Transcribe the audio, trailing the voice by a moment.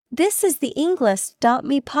This is the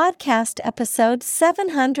Englist.me podcast episode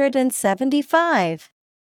 775.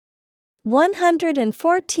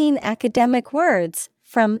 114 academic words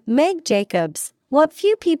from Meg Jacobs. What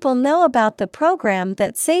few people know about the program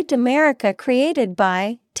that saved America, created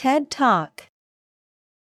by TED Talk.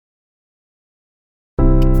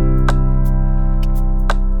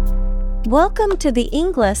 Welcome to the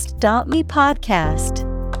Englist.me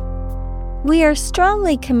podcast. We are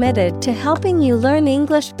strongly committed to helping you learn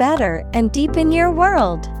English better and deepen your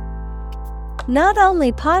world. Not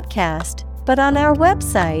only podcast, but on our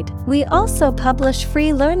website, we also publish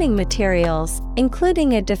free learning materials,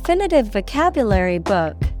 including a definitive vocabulary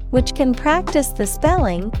book, which can practice the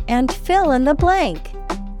spelling and fill in the blank.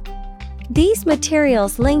 These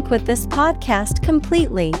materials link with this podcast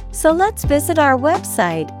completely, so let's visit our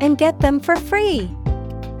website and get them for free.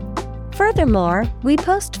 Furthermore, we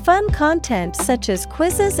post fun content such as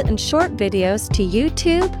quizzes and short videos to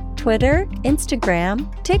YouTube, Twitter,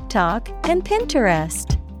 Instagram, TikTok, and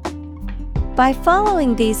Pinterest. By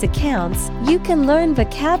following these accounts, you can learn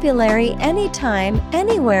vocabulary anytime,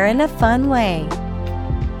 anywhere in a fun way.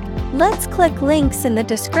 Let's click links in the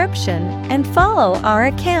description and follow our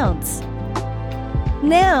accounts.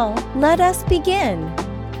 Now, let us begin.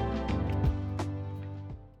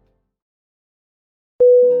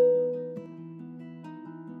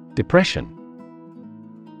 Depression.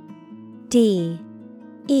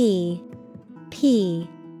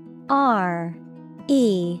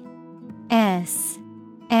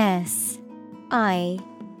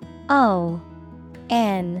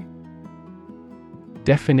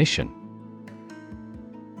 Definition: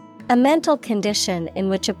 a mental condition in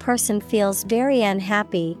which a person feels very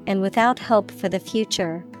unhappy and without hope for the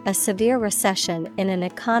future, a severe recession in an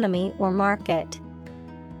economy or market.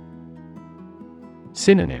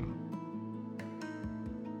 Synonym: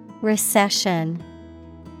 recession,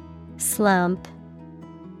 slump,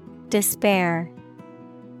 despair.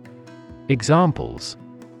 Examples: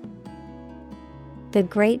 the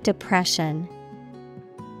Great Depression,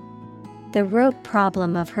 the root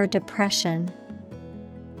problem of her depression.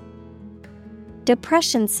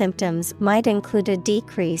 Depression symptoms might include a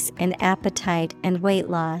decrease in appetite and weight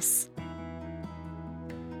loss.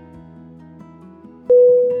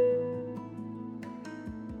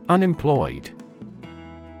 Unemployed.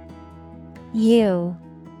 U-N-E-M-P-L-O-Y-E-D.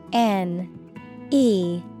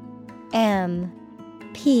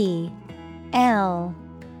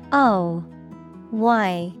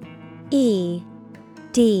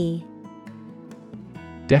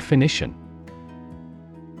 Definition: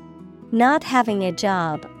 not having a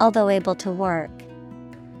job, although able to work.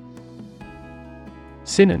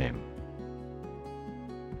 Synonym: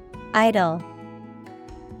 idle,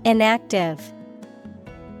 inactive,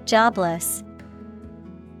 jobless.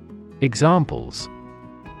 Examples: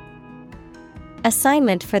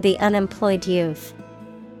 assignment for the unemployed youth.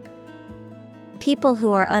 People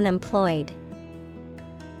who are unemployed.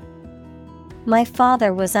 My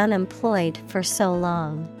father was unemployed for so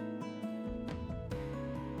long.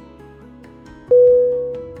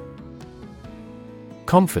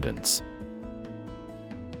 Confidence.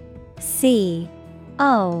 C-O-N-F-I-D-E-N-C-E.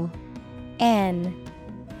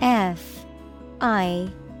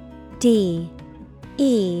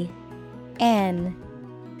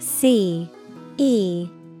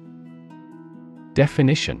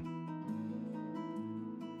 Definition: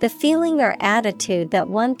 the feeling or attitude that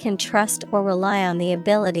one can trust or rely on the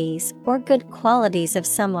abilities or good qualities of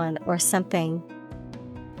someone or something.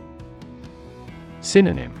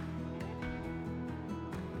 Synonym: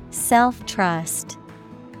 self-trust,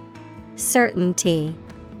 certainty,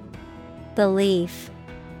 belief.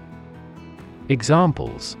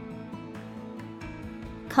 Examples: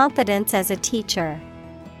 confidence as a teacher.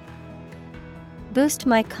 Boost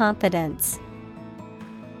my confidence.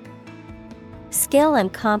 Skill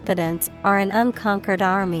and confidence are an unconquered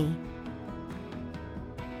army.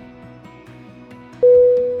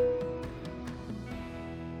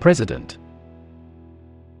 President.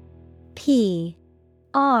 P-R-E-S-I-D-E-N-T.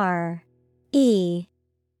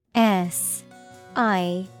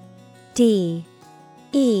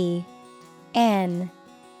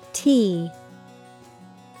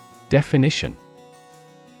 Definition: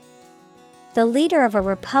 the leader of a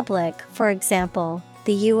republic, for example,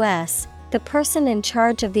 the U.S., the person in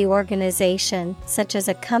charge of the organization, such as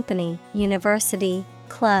a company, university,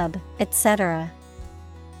 club, etc.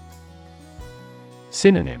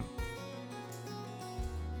 Synonym: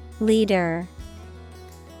 leader,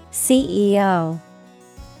 CEO,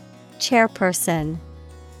 chairperson.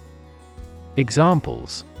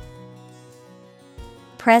 Examples: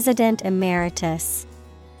 President Emeritus.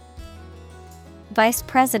 Vice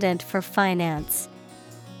President for Finance.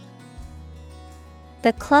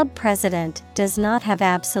 The club president does not have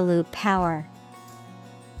absolute power.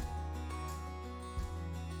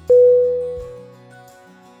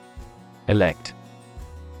 Elect.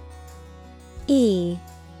 E-L-E-C-T.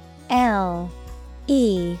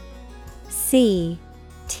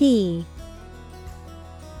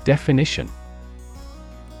 Definition: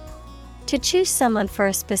 to choose someone for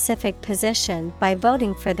a specific position by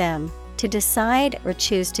voting for them, to decide or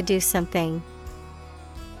choose to do something.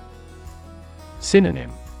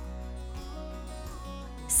 Synonym: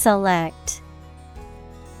 Select,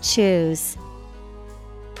 choose,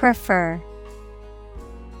 prefer.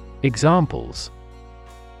 Examples: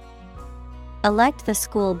 elect the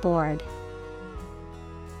school board,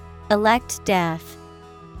 elect death.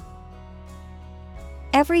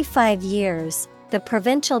 Every 5 years, the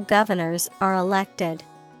provincial governors are elected.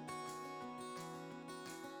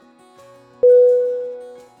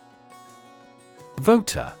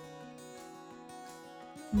 Voter.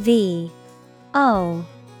 V-O-T-E-R.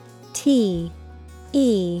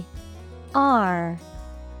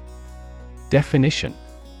 Definition: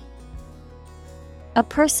 a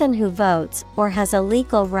person who votes or has a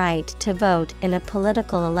legal right to vote in a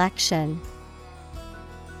political election.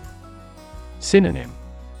 Synonym: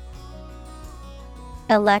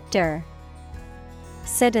 elector,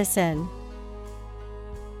 citizen.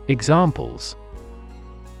 Examples: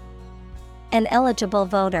 an eligible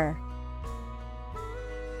voter,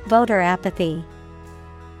 voter apathy.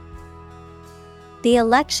 The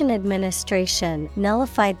election administration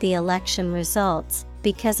nullified the election results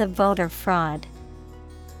because of voter fraud.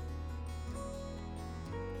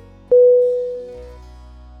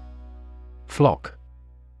 Flock.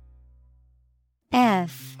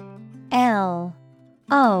 F-L-O-C-K.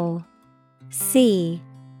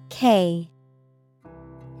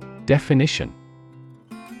 Definition: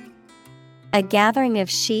 a gathering of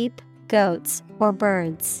sheep, goats, or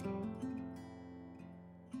birds.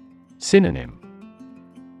 Synonym: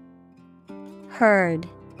 herd,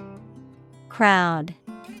 crowd,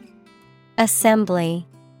 assembly.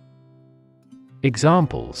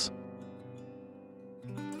 Examples: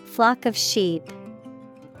 flock of sheep,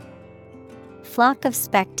 flock of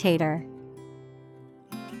spectator.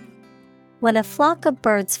 When a flock of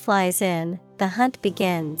birds flies in, the hunt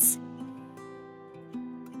begins.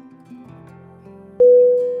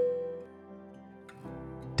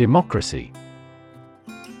 Democracy.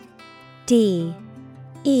 D-E-M-O-C-R-A-C-Y.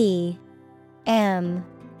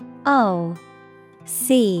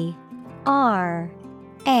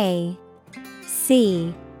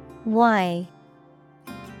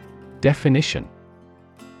 Definition: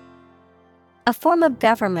 a form of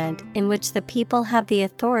government in which the people have the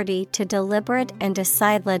authority to deliberate and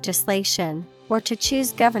decide legislation, or to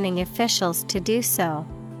choose governing officials to do so.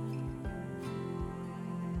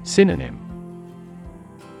 Synonym: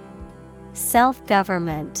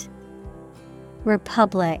 self-government,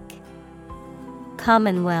 republic,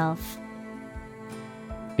 commonwealth.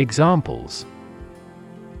 Examples: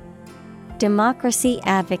 democracy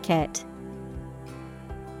advocate,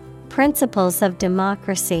 principles of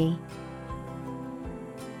democracy.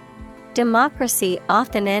 Democracy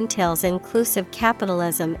often entails inclusive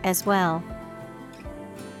capitalism as well.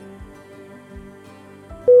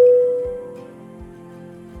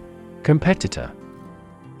 Competitor.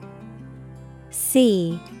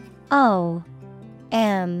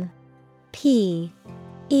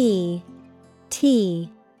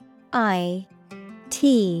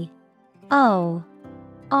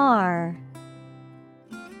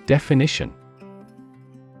 Definition: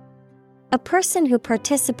 a person who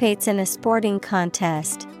participates in a sporting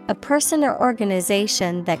contest, a person or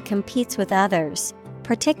organization that competes with others,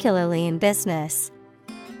 particularly in business.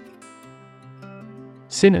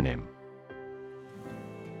 Synonym: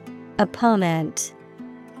 opponent,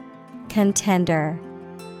 contender,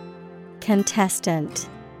 contestant.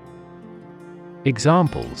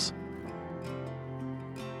 Examples: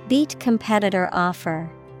 beat competitor offer,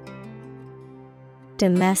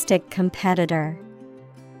 domestic competitor.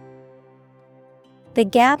 The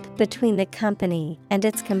gap between the company and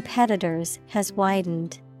its competitors has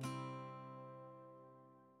widened.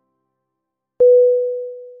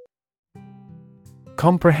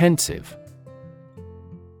 Comprehensive.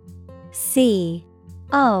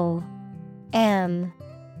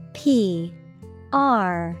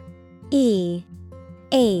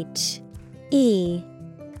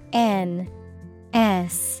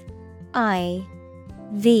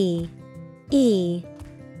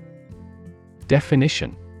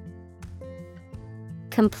 Definition: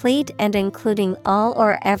 complete and including all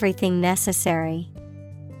or everything necessary.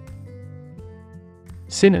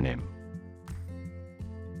 Synonym.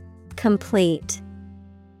 Complete,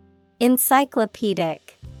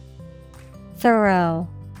 encyclopedic, thorough.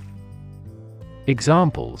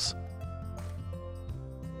 Examples: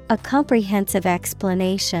 a comprehensive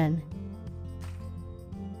explanation.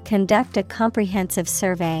 Conduct a comprehensive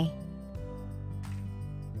survey.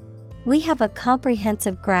 We have a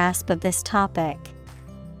comprehensive grasp of this topic.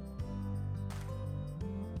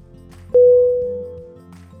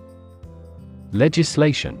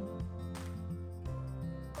 Legislation.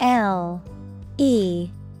 Legislation.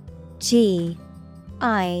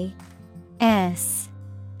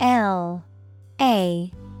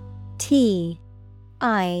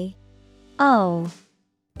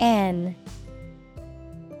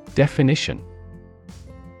 Definition: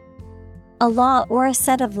 a law or a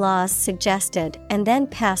set of laws suggested and then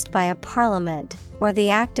passed by a parliament, or the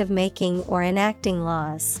act of making or enacting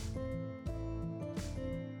laws.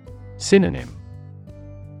 Synonym: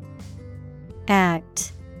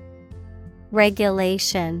 Act,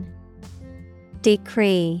 regulation,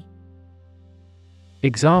 decree.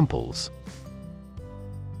 Examples: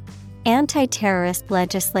 anti-terrorist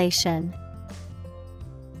legislation.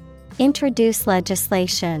 Introduce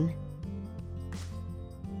legislation.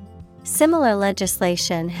 Similar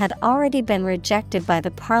legislation had already been rejected by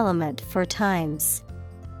the Parliament 4 times.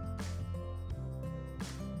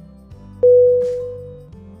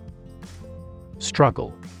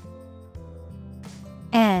 Struggle.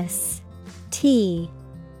 STRUGGLE.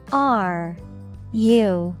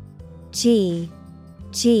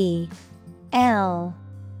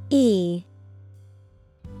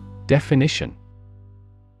 Definition: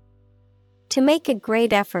 to make a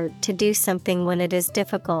great effort to do something when it is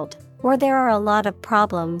difficult, or there are a lot of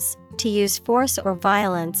problems, to use force or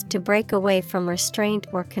violence to break away from restraint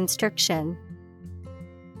or constriction.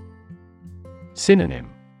 Synonym: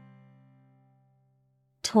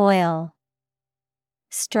 toil,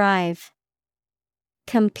 strive,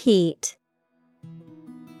 compete.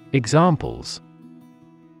 Examples: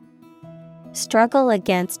 struggle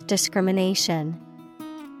against discrimination.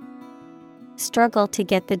 Struggle to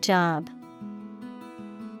get the job.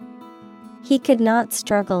 He could not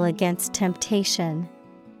struggle against temptation.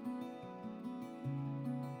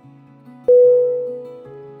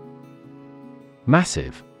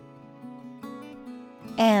 Massive.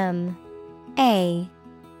 MASSIVE.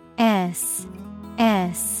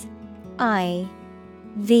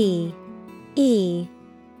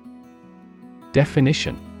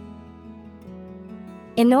 Definition: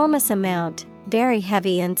 enormous amount, very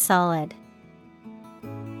heavy and solid.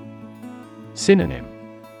 Synonym: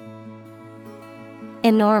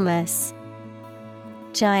 enormous,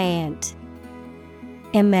 giant,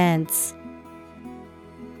 immense.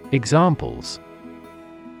 Examples: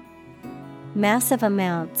 massive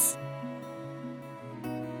amounts.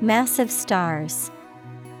 Massive stars.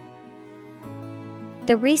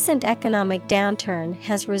 The recent economic downturn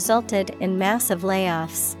has resulted in massive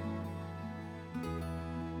layoffs.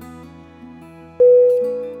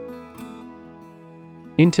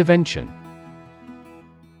 Intervention.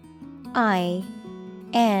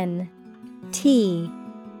 INTERVENTION.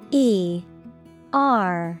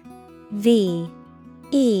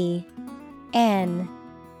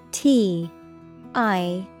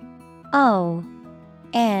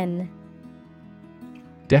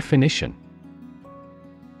 Definition: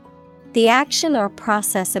 the action or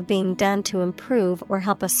process of being done to improve or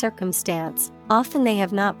help a circumstance, often they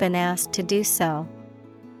have not been asked to do so.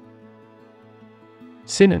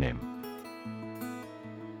 Synonym: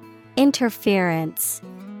 interference,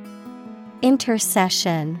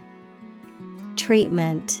 intercession,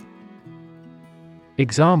 treatment.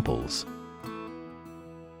 Examples: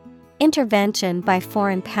 intervention by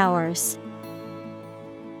foreign powers.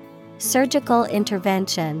 Surgical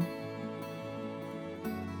intervention.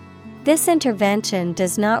 This intervention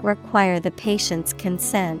does not require the patient's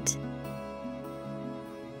consent.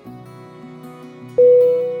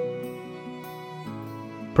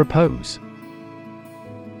 Propose.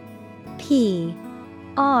 PROPOSE.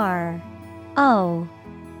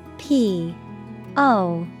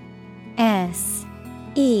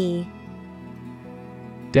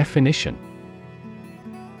 Definition: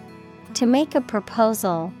 to make a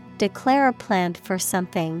proposal, declare a plan for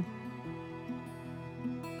something.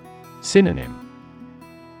 Synonym: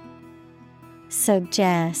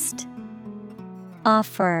 suggest,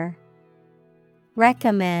 offer,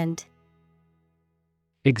 recommend.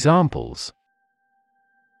 Examples: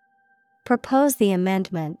 propose the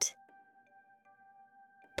amendment.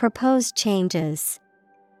 Propose changes.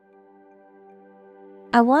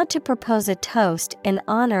 I want to propose a toast in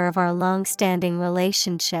honor of our long-standing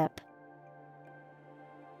relationship.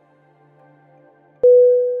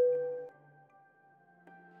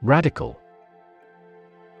 Radical.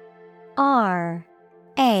 R-A-D-I-C-A-L.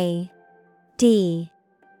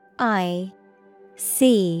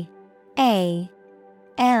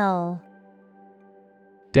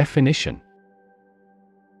 Definition: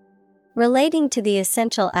 relating to the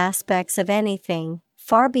essential aspects of anything,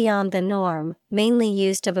 far beyond the norm, mainly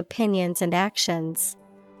used of opinions and actions.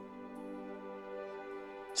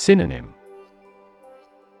 Synonym: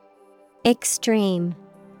 Extreme,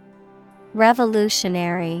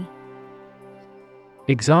 revolutionary.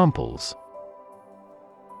 Examples: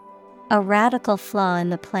 a radical flaw in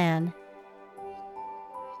the plan,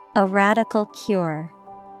 a radical cure.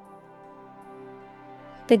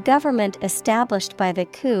 The government established by the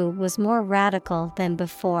coup was more radical than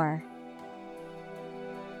before.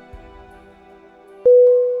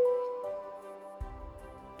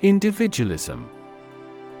 Individualism.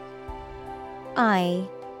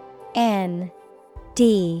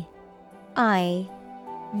 Individualism.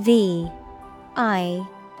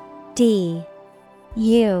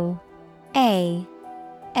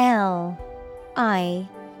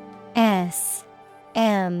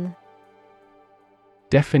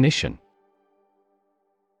 Definition: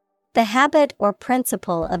 the habit or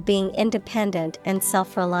principle of being independent and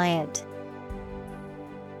self-reliant.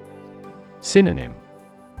 Synonym: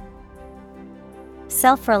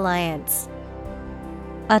 self-reliance,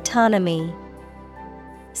 autonomy,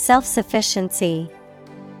 self-sufficiency.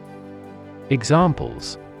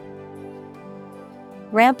 Examples: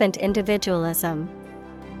 rampant individualism,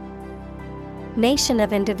 nation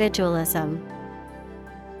of individualism.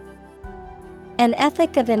 An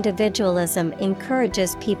ethic of individualism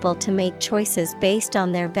encourages people to make choices based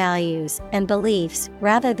on their values and beliefs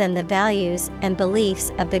rather than the values and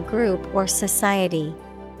beliefs of the group or society.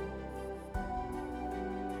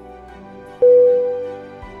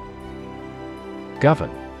 Govern.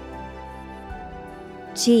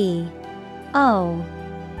 G-O-V-E-R-N.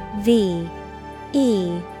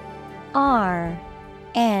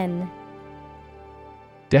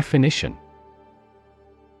 Definition: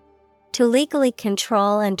 to legally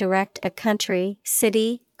control and direct a country,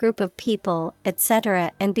 city, group of people,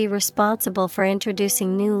 etc., and be responsible for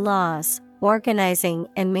introducing new laws, organizing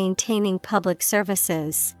and maintaining public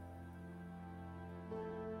services.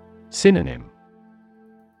 Synonym: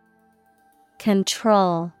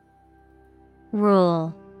 control,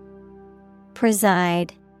 rule,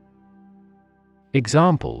 preside.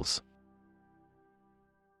 Examples: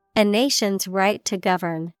 a nation's right to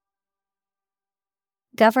govern.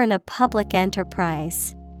 Govern a public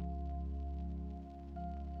enterprise.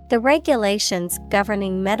 The regulations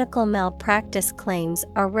governing medical malpractice claims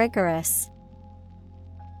are rigorous.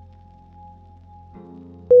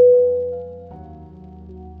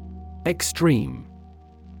 Extreme.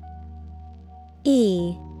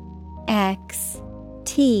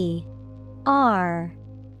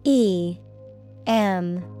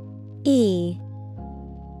 E-X-T-R-E-M-E.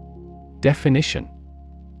 Definition: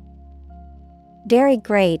 very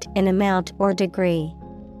great in amount or degree.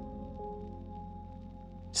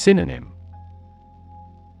 Synonym: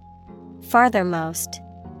 farthermost,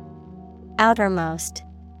 outermost,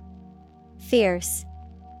 fierce.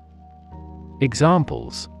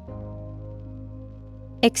 Examples: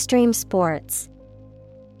 extreme sports,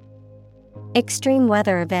 extreme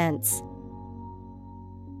weather events.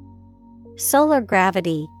 Solar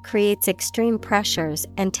gravity creates extreme pressures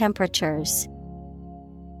and temperatures.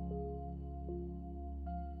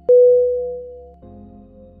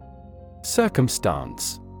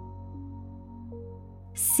 Circumstance.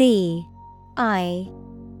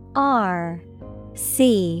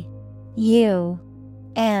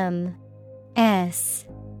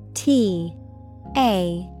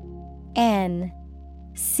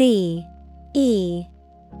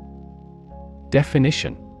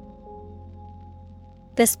 Definition: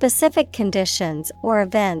 the specific conditions or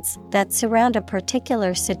events that surround a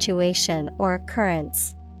particular situation or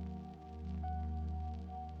occurrence.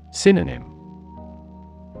 Synonym: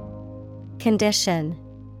 condition,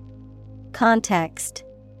 context,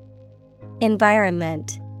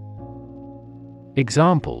 environment.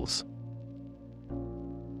 Examples: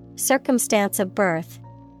 circumstance of birth,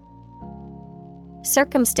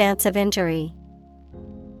 circumstance of injury.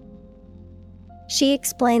 She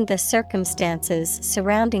explained the circumstances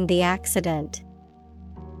surrounding the accident.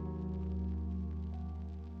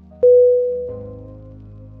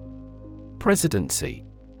 Presidency.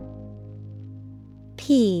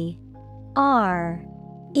 Presidency.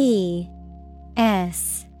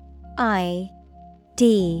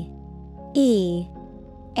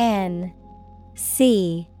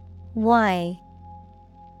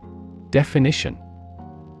 Definition: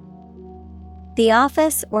 The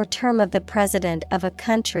office or term of the president of a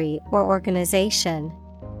country or organization.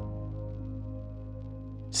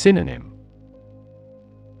 Synonym: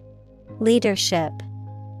 Leadership,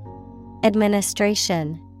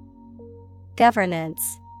 administration, governance.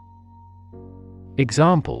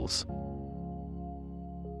 Examples: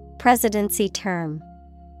 Presidency term,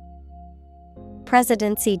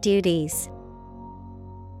 presidency duties.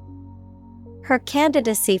 Her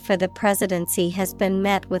candidacy for the presidency has been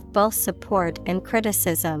met with both support and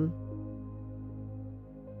criticism.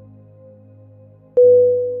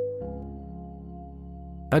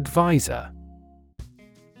 Advisor.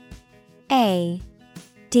 A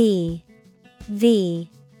D V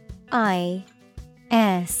I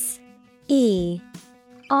S E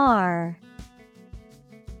R.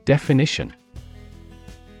 Definition: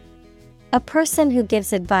 A person who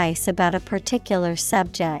gives advice about a particular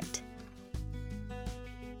subject.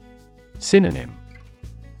 Synonym: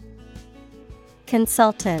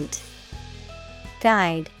 Consultant,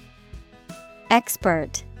 guide,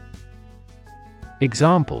 expert.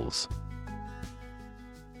 Examples: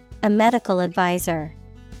 A medical advisor,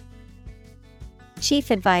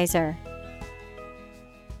 chief advisor.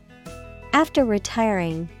 After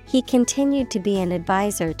retiring, he continued to be an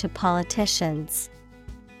advisor to politicians.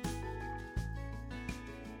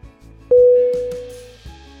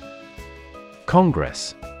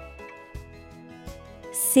 Congress.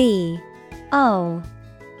 CONGRESS.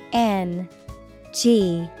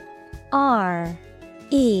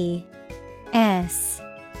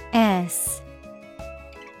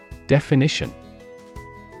 Definition: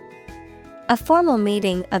 A formal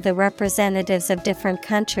meeting of the representatives of different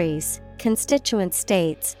countries, constituent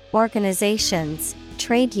states, organizations,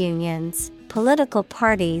 trade unions, political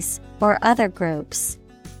parties, or other groups.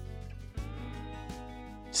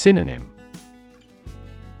 Synonym: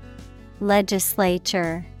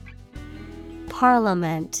 Legislature,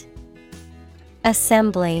 Parliament,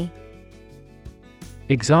 Assembly.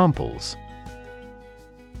 Examples: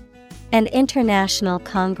 An international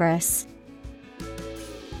congress,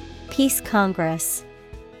 Peace Congress.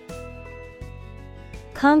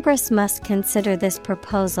 Congress must consider this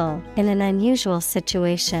proposal in an unusual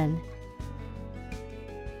situation.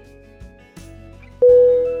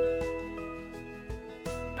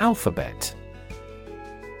 Alphabet.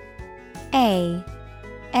 A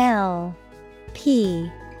L P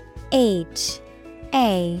H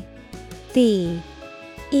A B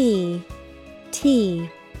E T.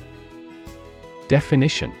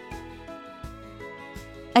 Definition: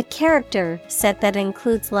 A character set that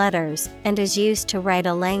includes letters and is used to write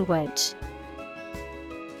a language.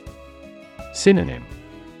 Synonym: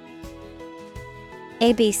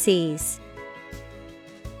 ABCs.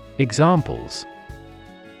 Examples: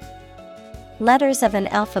 Letters of an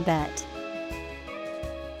alphabet.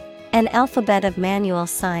 An alphabet of manual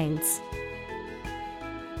signs.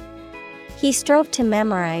 He strove to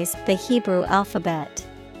memorize the Hebrew alphabet.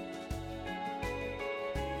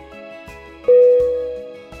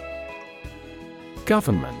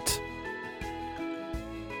 Government.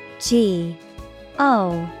 Government.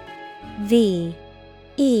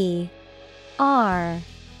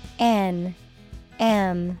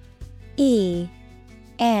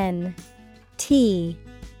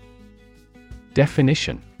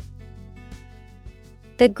 Definition: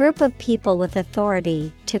 The group of people with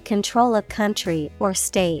authority to control a country or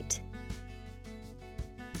state.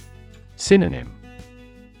 Synonym: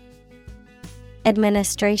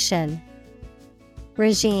 Administration,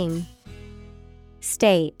 regime,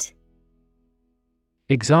 state.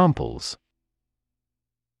 Examples: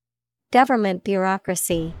 Government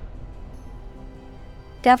bureaucracy,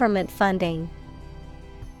 government funding.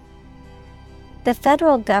 The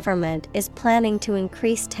federal government is planning to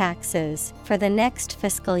increase taxes for the next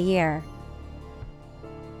fiscal year.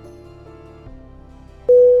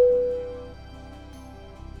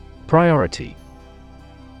 Priority.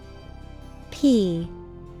 Priority.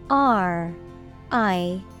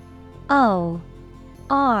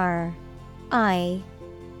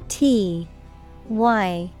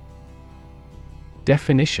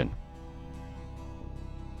 Definition: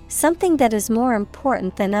 Something that is more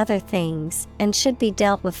important than other things and should be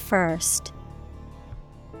dealt with first.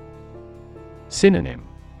 Synonym: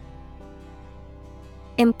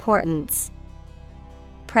 Importance,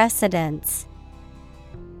 precedence,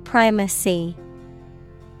 primacy.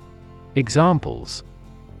 Examples: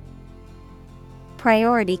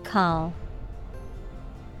 Priority call,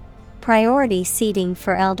 priority seating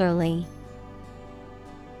for elderly.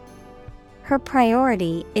 Her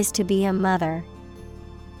priority is to be a mother.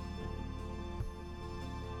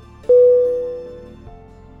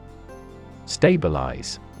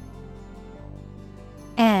 Stabilize.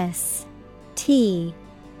 S T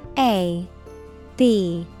A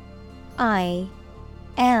B I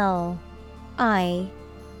L I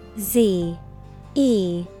Z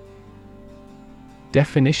E.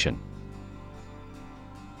 Definition: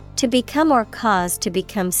 To become or cause to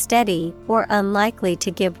become steady or unlikely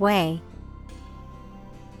to give way.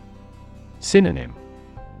 Synonym: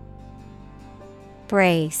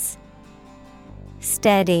 Brace,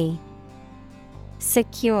 steady,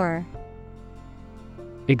 secure.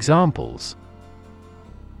 Examples: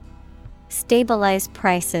 Stabilize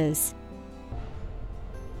prices.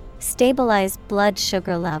 Stabilize blood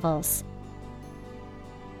sugar levels.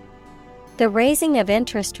 The raising of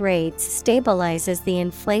interest rates stabilizes the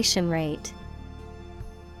inflation rate.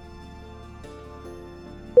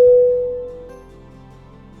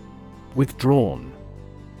 Withdrawn.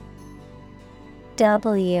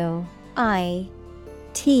 W I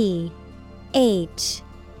T H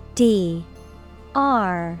D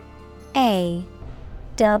R A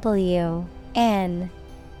W N.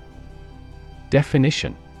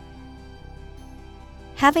 Definition: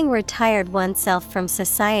 Having retired oneself from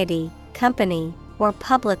society, company, or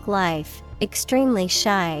public life, extremely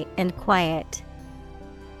shy and quiet.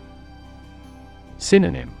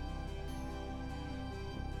 Synonym: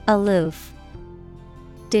 Aloof,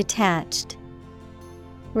 detached,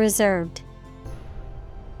 reserved.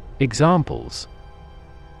 Examples: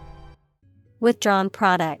 Withdrawn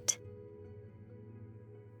product.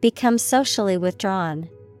 Become socially withdrawn.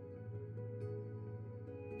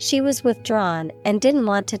 She was withdrawn and didn't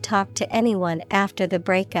want to talk to anyone after the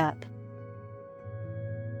breakup.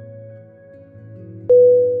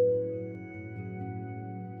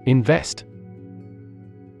 Invest.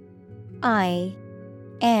 I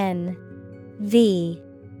N V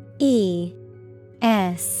E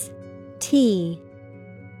S T.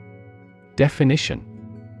 Definition: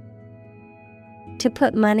 To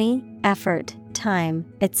put money, effort,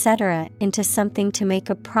 time, etc. into something to make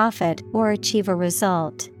a profit or achieve a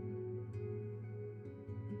result.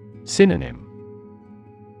 Synonym: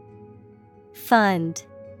 Fund,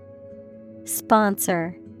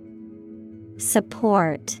 sponsor,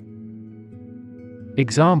 support.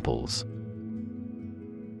 Examples: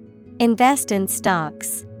 Invest in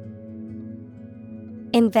stocks.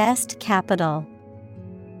 Invest capital.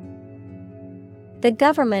 The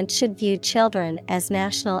government should view children as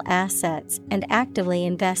national assets and actively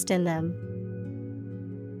invest in them.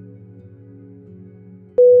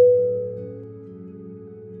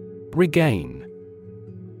 Regain.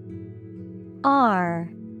 R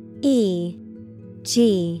E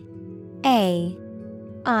G A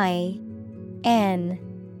I N.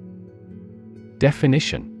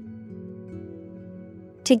 Definition: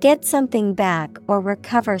 To get something back or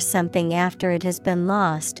recover something after it has been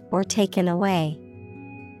lost or taken away.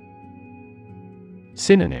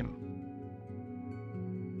 Synonym: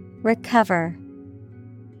 Recover,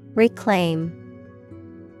 reclaim,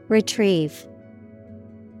 retrieve.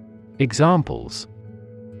 Examples: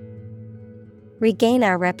 Regain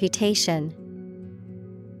our reputation.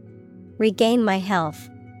 Regain my health.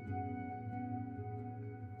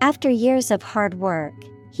 After years of hard work,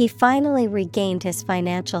 he finally regained his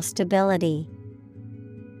financial stability.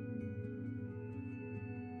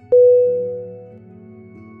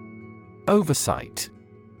 Oversight.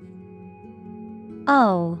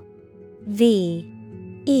 O V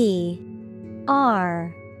E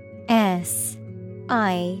R S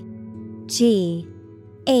I G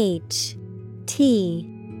H T.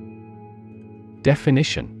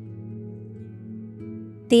 Definition: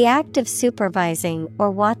 The act of supervising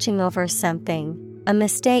or watching over something, a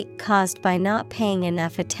mistake caused by not paying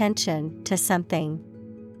enough attention to something.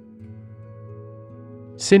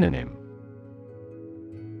 Synonym: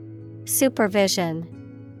 Supervision,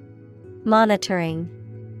 monitoring,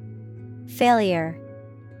 failure.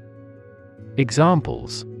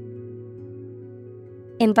 Examples: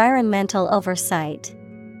 Environmental oversight.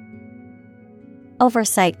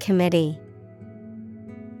 Oversight committee.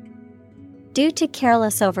 Due to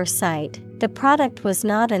careless oversight, the product was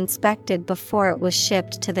not inspected before it was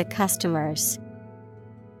shipped to the customers.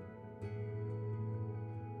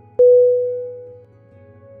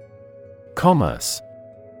 Commerce.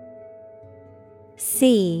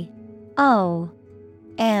 C O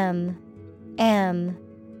M M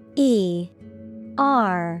E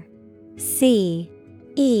R C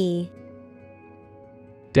E.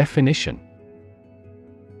 Definition: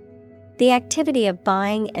 The activity of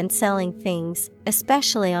buying and selling things,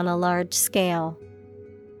 especially on a large scale.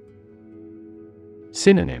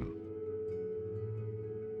 Synonym: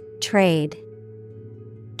 Trade,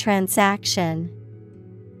 transaction,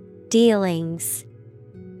 dealings.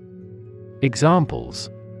 Examples: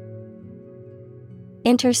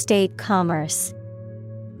 Interstate commerce.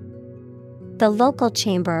 The local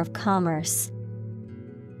chamber of commerce.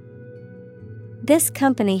 This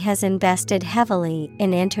company has invested heavily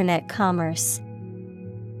in internet commerce.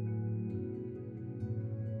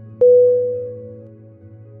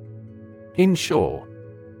 Insure.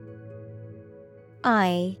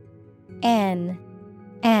 INSURE.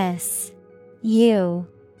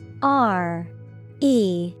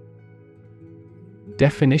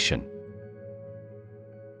 Definition: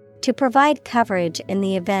 to provide coverage in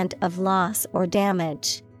the event of loss or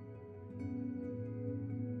damage.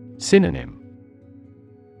 Synonym: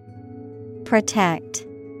 Protect,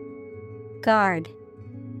 guard,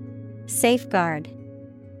 safeguard.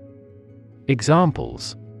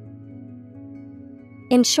 Examples: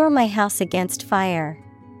 Insure my house against fire.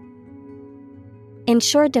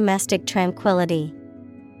 Ensure domestic tranquility.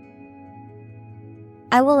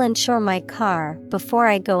 I will insure my car before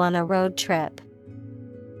I go on a road trip.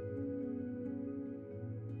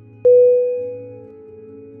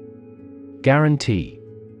 Guarantee.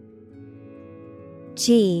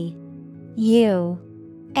 Guarantee.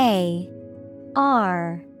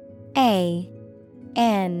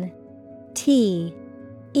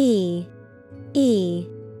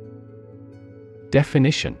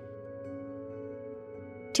 Definition: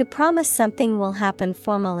 to promise something will happen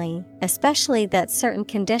formally, especially that certain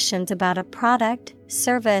conditions about a product,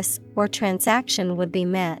 service, or transaction would be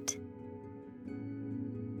met.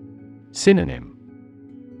 Synonym: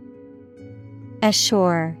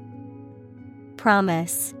 Assure,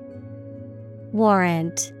 promise,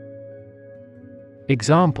 warrant.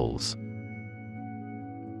 Examples: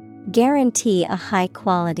 guarantee a high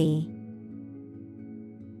quality.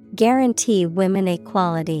 Guarantee women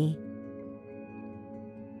equality.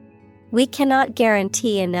 We cannot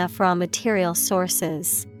guarantee enough raw material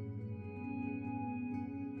sources.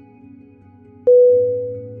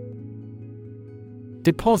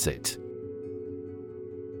 Deposit.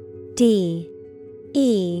 DEPOSIT.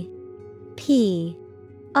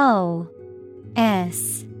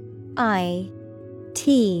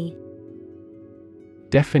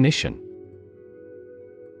 Definition: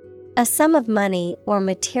 a sum of money or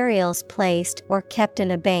materials placed or kept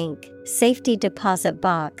in a bank, safety deposit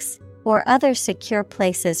box, or other secure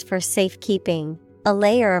places for safekeeping, a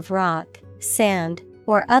layer of rock, sand,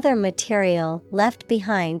 or other material left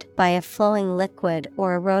behind by a flowing liquid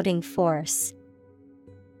or eroding force.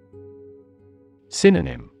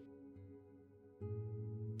 Synonym: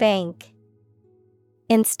 bank,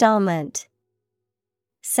 installment,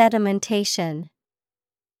 sedimentation.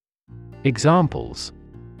 Examples: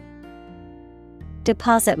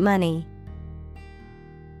 deposit money.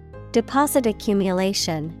 Deposit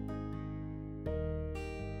accumulation.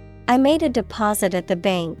 I made a deposit at the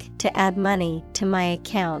bank to add money to my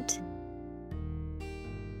account.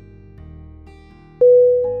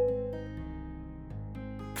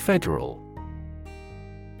 Federal.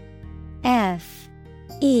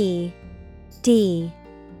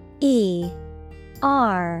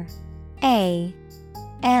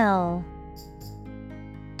 FEDERAL.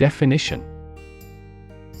 Definition: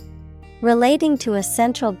 relating to a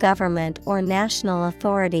central government or national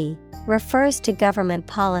authority, refers to government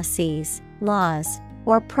policies, laws,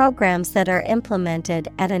 or programs that are implemented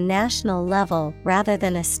at a national level rather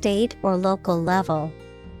than a state or local level.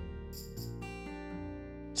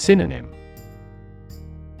 Synonym: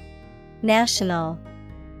 national,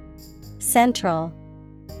 central,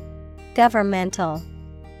 governmental.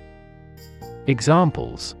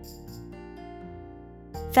 Examples: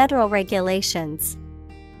 federal regulations.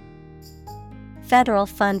 Federal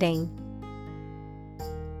funding.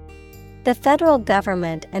 The federal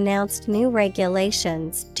government announced new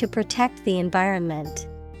regulations to protect the environment.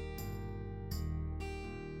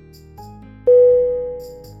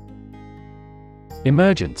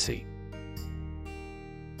 Emergency.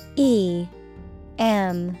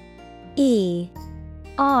 EMERGENcy.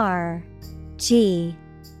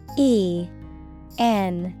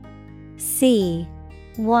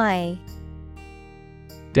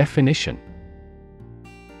 Definition: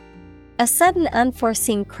 a sudden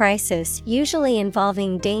unforeseen crisis usually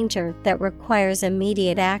involving danger that requires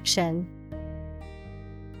immediate action.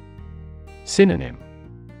 Synonym: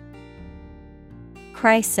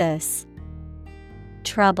 crisis,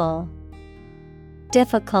 trouble,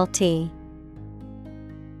 difficulty.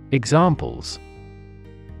 Examples: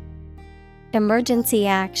 emergency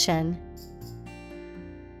action.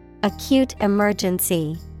 Acute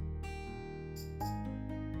emergency.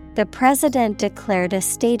 The president declared a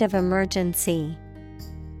state of emergency.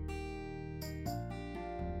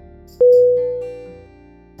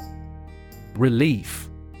 Relief.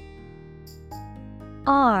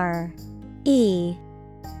 R E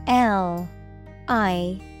L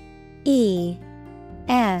I E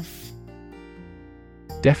F.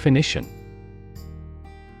 Definition: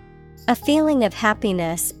 a feeling of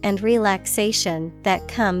happiness and relaxation that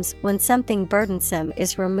comes when something burdensome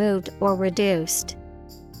is removed or reduced.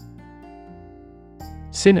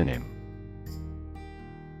 Synonym: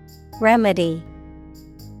 Remedy,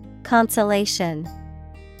 consolation,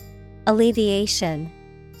 alleviation.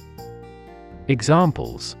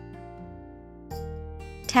 Examples: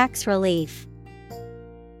 tax relief,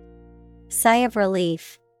 sigh of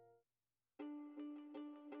relief.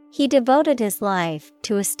 He devoted his life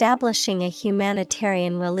to establishing a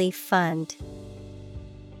humanitarian relief fund.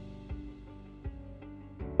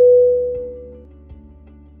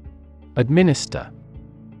 Administer.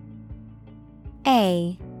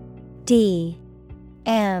 A D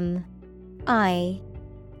M I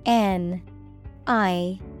N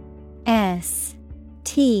I S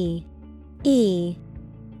T E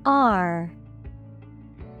R.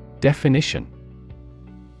 Definition: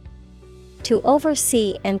 to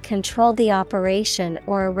oversee and control the operation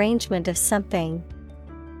or arrangement of something.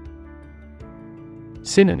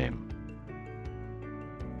 Synonym: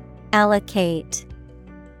 allocate,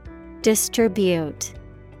 distribute,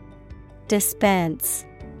 dispense.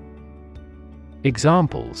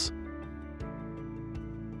 Examples: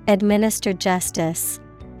 administer justice,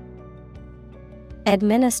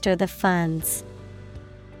 administer the funds.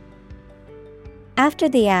 After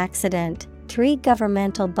the accident, 3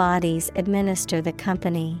 governmental bodies administer the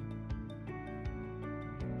company.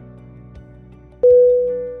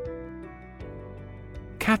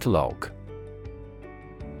 Catalog.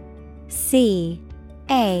 C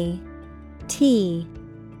A T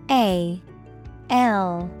A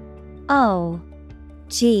L O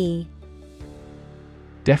G.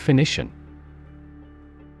 Definition: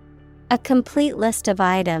 a complete list of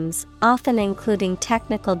items, often including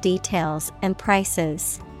technical details and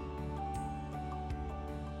prices.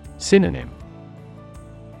 Synonym: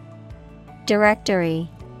 directory,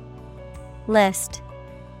 list,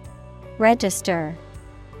 register.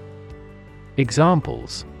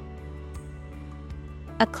 Examples: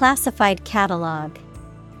 a classified catalog,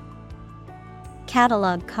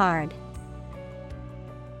 catalog card.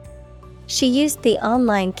 She used the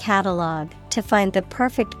online catalog to find the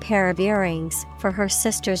perfect pair of earrings for her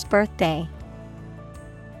sister's birthday.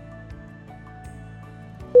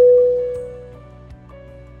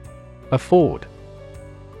 Afford.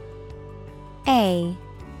 A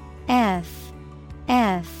F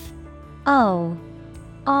F O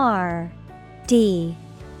R D.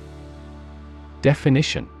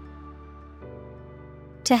 Definition: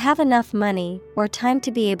 to have enough money or time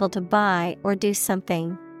to be able to buy or do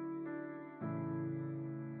something.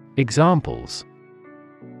 Examples: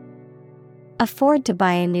 afford to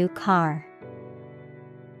buy a new car,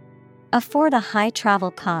 afford a high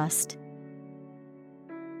travel cost.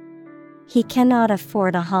 He cannot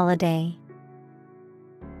afford a holiday.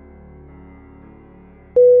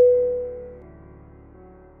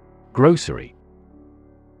 Grocery.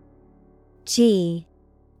 G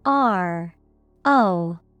R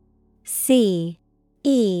O C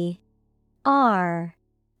E R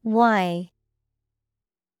Y.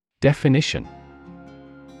 Definition: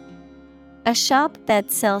 a shop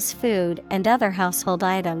that sells food and other household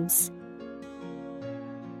items.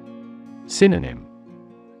 Synonym: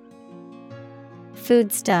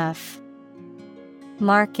 foodstuff,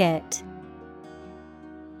 market.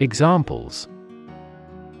 Examples: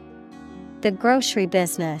 the grocery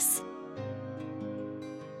business,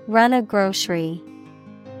 run a grocery.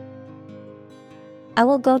 I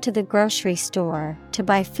will go to the grocery store to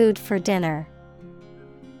buy food for dinner.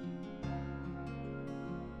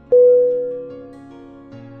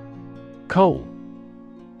 Coal.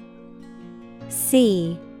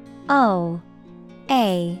 C O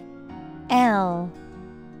A L.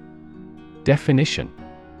 Definition: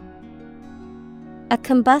 a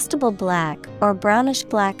combustible black or brownish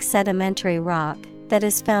black sedimentary rock that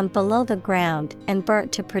is found below the ground and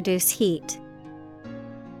burnt to produce heat.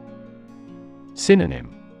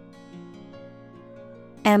 Synonym: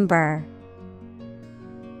 ember.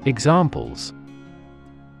 Examples: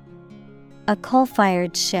 a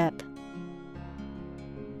coal-fired ship,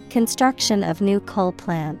 construction of new coal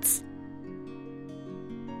plants.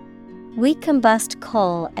 We combust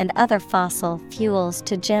coal and other fossil fuels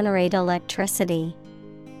to generate electricity.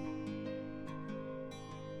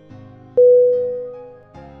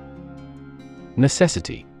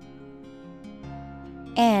 Necessity.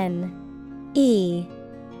 N E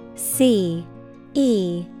C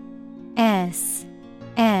E S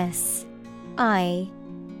S I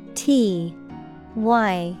T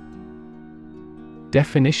Why?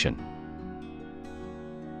 Definition.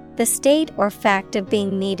 The state or fact of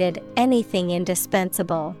being needed, anything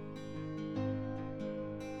indispensable.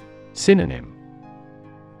 Synonym.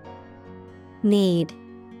 Need,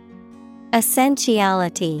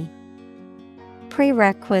 essentiality,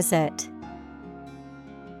 prerequisite.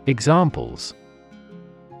 Examples.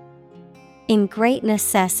 In great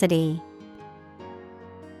necessity.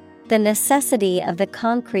 The necessity of the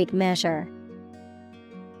concrete measure.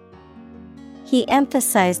 He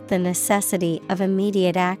emphasized the necessity of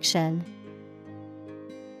immediate action.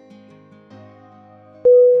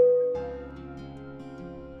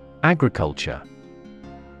 Agriculture.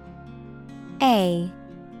 A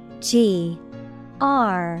G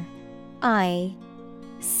R I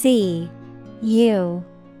C U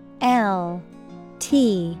L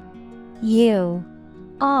T U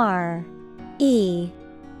R E.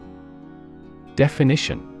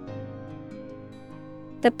 Definition.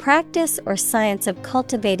 The practice or science of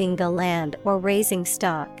cultivating the land or raising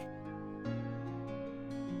stock.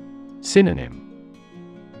 Synonym.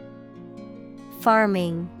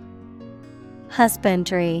 Farming,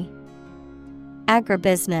 husbandry,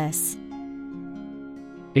 agribusiness.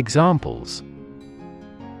 Examples.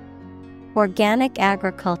 Organic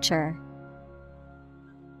agriculture.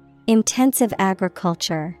 Intensive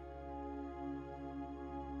agriculture.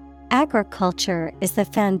 Agriculture is the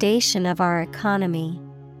foundation of our economy.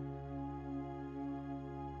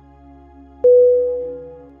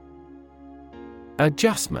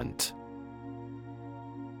 Adjustment.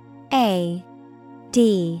 A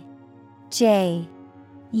D J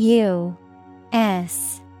U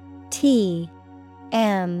S T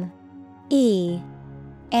M E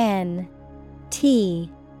N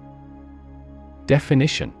T.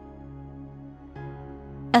 Definition.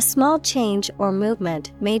 A small change or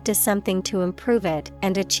movement made to something to improve it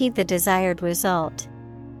and achieve the desired result.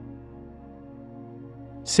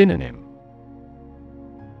 Synonym.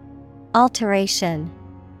 Alteration,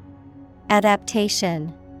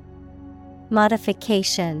 adaptation,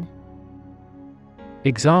 modification.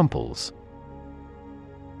 Examples.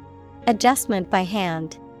 Adjustment by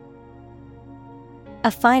hand.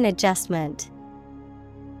 A fine adjustment.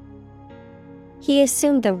 He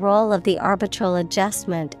assumed the role of the arbitral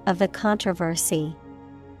adjustment of the controversy.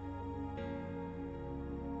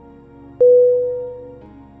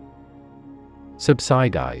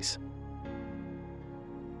 Subsidize.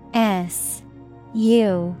 S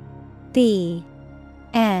U B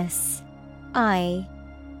S I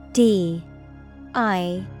D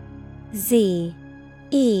I Z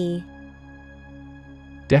E.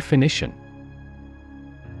 Definition.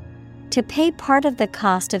 To pay part of the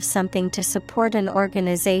cost of something to support an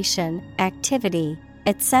organization, activity,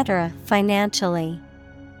 etc. financially.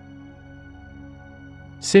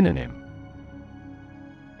 Synonym.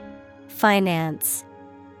 Finance,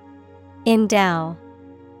 endow,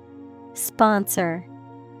 sponsor.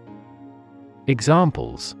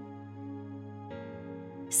 Examples.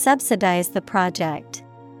 Subsidize the project.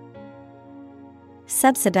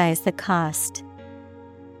 Subsidize the cost.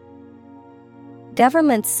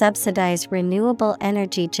 Governments subsidize renewable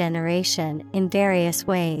energy generation in various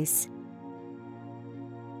ways.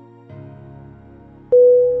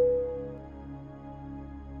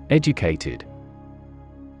 Educated.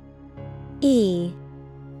 E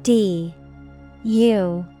D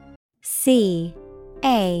U C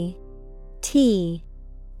A T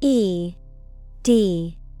E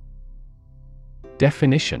D.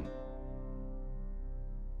 Definition.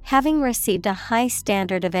 Having received a high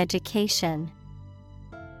standard of education.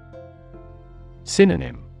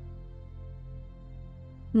 Synonym.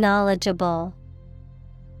 Knowledgeable,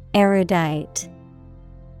 erudite,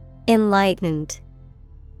 enlightened.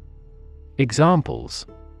 Examples.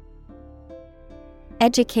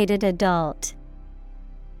 Educated adult.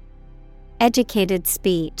 Educated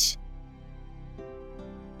speech.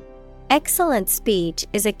 Excellent speech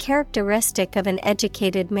is a characteristic of an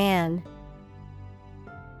educated man.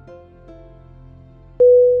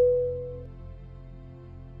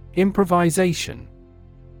 Improvisation.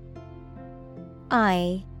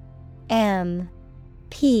 I M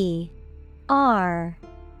P R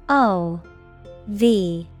O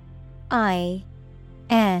V I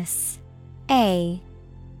S A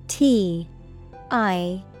T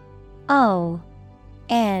I O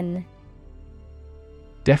N.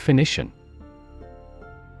 Definition.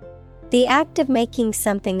 The act of making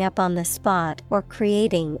something up on the spot or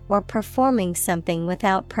creating or performing something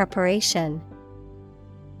without preparation.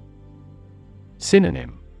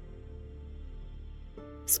 Synonym.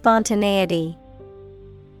 Spontaneity,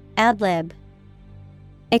 ad lib,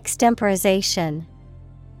 extemporization.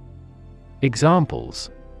 Examples: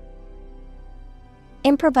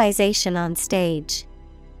 improvisation on stage,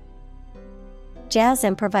 jazz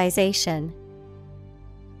improvisation.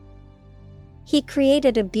 He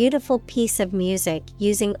created a beautiful piece of music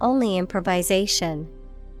using only improvisation.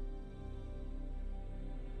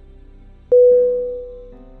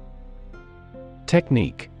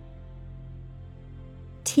 Technique.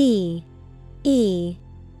 T E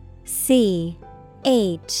C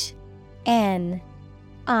H N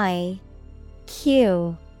I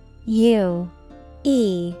Q U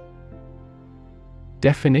E.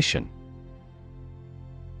 Definition: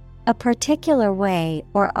 a particular way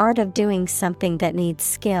or art of doing something that needs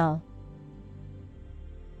skill.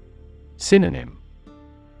 Synonym: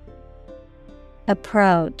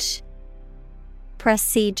 Approach,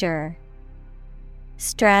 procedure,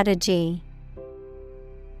 strategy.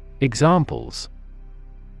 Examples: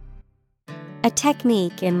 a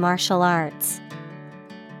technique in martial arts.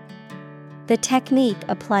 The technique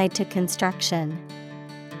applied to construction.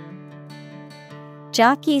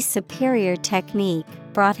 Jockey's superior technique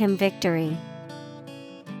brought him victory.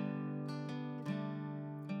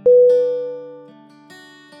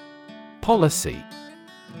 Policy.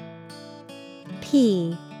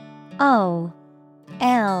 P O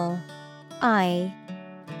L I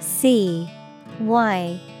C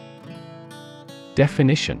Y.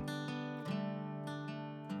 Definition: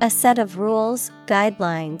 a set of rules,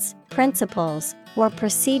 guidelines, principles, or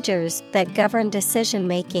procedures that govern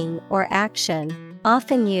decision-making or action,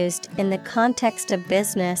 often used in the context of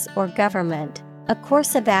business or government, a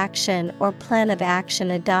course of action or plan of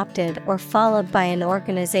action adopted or followed by an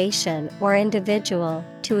organization or individual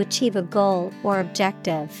to achieve a goal or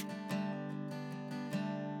objective.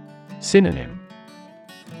 Synonym: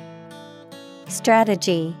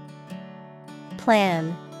 strategy,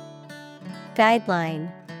 plan,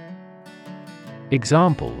 guideline.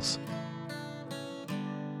 Examples: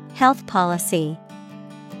 health policy,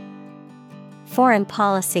 foreign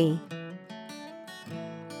policy.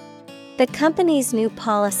 The company's new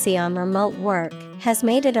policy on remote work has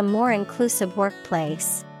made it a more inclusive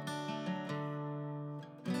workplace.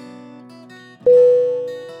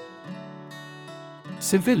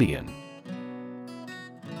 Civilian.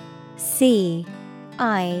 C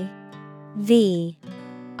I V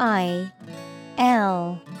I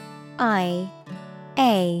L I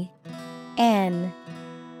A N.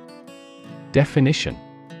 Definition: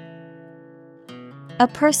 a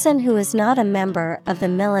person who is not a member of the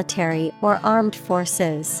military or armed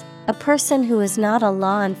forces, a person who is not a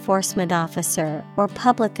law enforcement officer or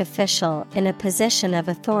public official in a position of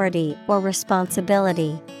authority or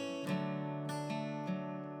responsibility.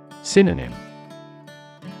 Synonym: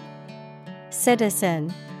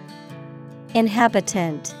 citizen,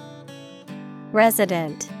 inhabitant,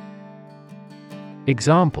 resident.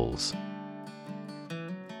 Examples: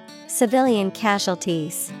 civilian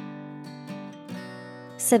casualties,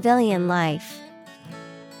 civilian life.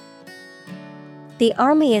 The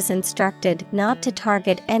army is instructed not to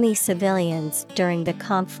target any civilians during the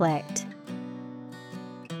conflict.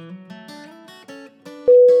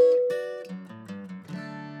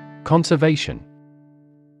 Conservation.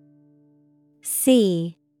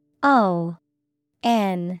 C O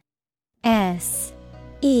N S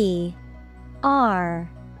E R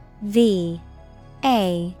V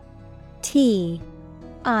A T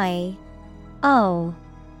I O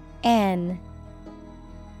N.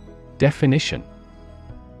 Definition: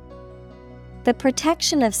 the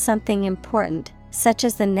protection of something important, such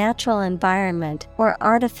as the natural environment or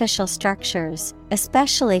artificial structures,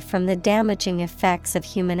 especially from the damaging effects of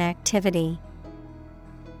human activity.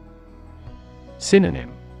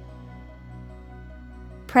 Synonym: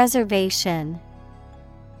 preservation,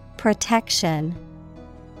 protection,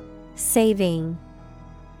 saving.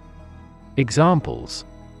 Examples: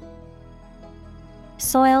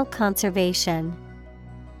 soil conservation,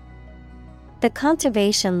 the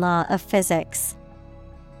conservation law of physics.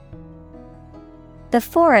 The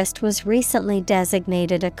forest was recently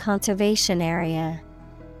designated a conservation area.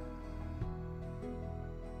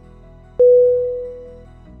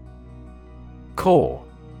 Core.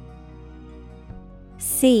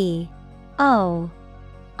 C O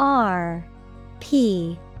R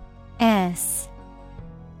P S.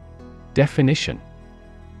 Definition: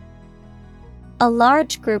 a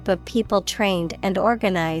large group of people trained and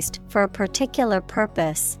organized for a particular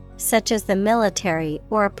purpose, such as the military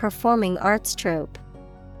or a performing arts troupe.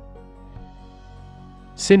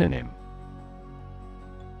 Synonym: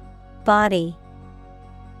 body,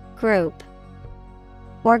 group,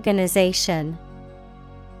 organization.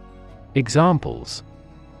 Examples: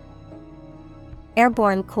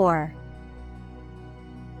 airborne corps,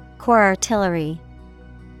 Corps artillery.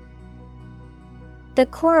 The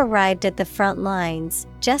Corps arrived at the front lines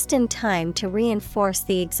just in time to reinforce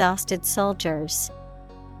the exhausted soldiers.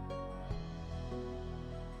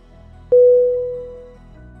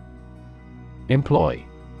 Employ.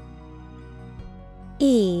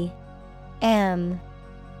 E-M-P-L-O-Y.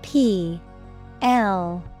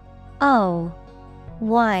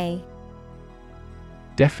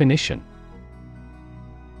 Definition.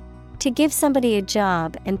 To give somebody a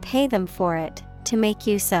job and pay them for it, to make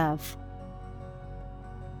use of.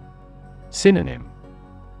 Synonym.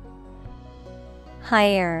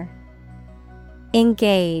 Hire,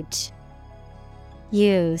 engage,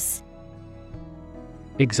 use.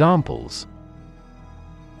 Examples.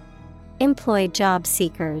 Employ job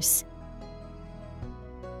seekers.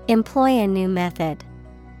 Employ a new method.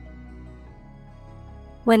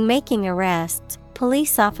 When making arrests,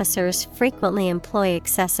 police officers frequently employ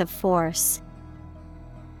excessive force.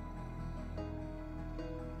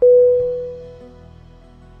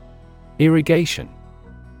 Irrigation.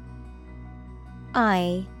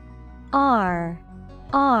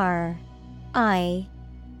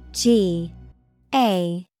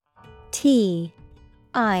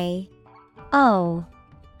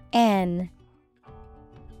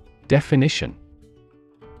 Definition.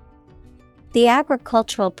 The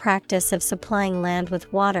agricultural practice of supplying land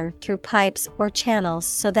with water through pipes or channels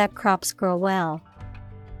so that crops grow well.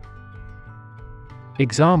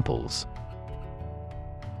 Examples.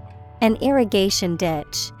 An irrigation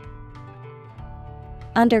ditch.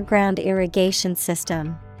 Underground irrigation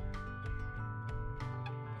system.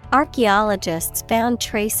 Archaeologists found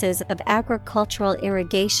traces of agricultural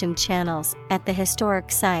irrigation channels at the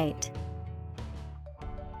historic site.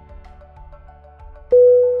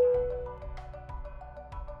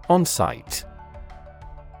 On-site.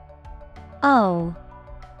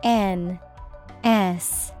 O-N-S-I-T-E.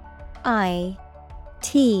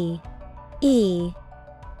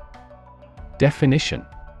 Definition.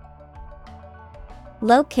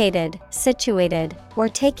 Located, situated, or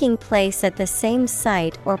taking place at the same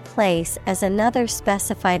site or place as another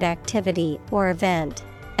specified activity or event,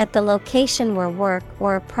 at the location where work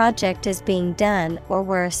or a project is being done or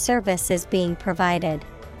where a service is being provided.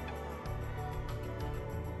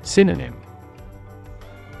 Synonym.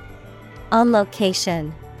 On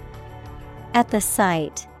location. At the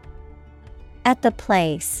site. At the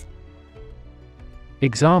place.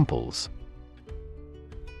 Examples.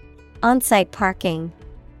 On-site parking.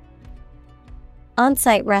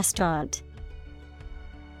 On-site restaurant.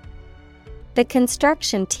 The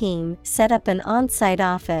construction team set up an on-site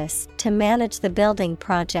office to manage the building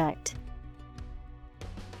project.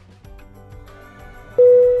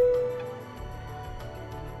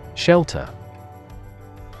 Shelter.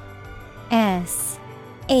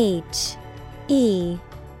 S-H-E-L-T-E-R.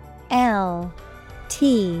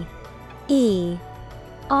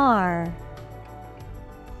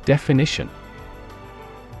 Definition.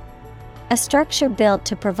 A structure built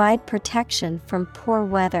to provide protection from poor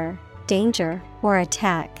weather, danger, or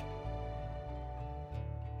attack.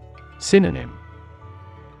 Synonym.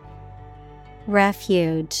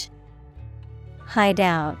 Refuge,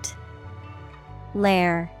 hideout,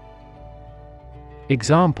 lair.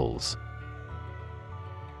 Examples.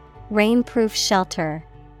 Rainproof shelter.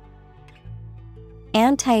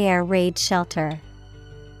 Anti-air raid shelter.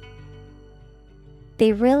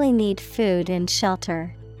 They really need food and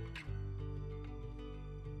shelter.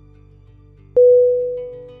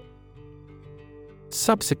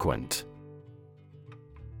 Subsequent.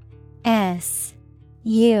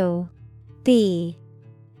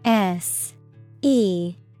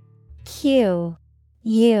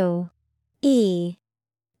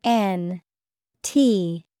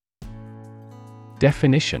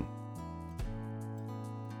 Definition.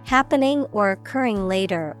 Happening or occurring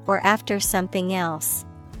later or after something else.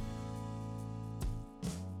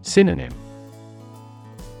 Synonym.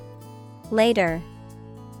 Later.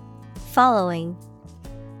 Following.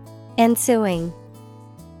 Ensuing.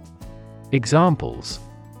 Examples.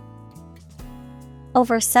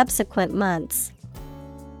 Over subsequent months.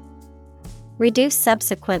 Reduce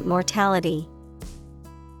subsequent mortality.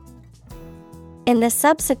 In the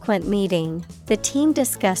subsequent meeting, the team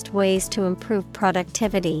discussed ways to improve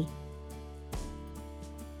productivity.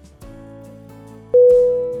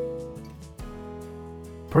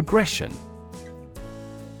 Progression.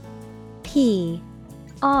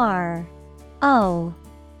 P-R-O-G-R-E-S-S-I-O-N.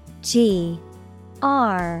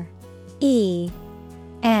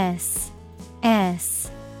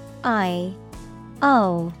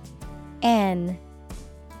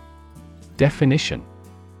 Definition.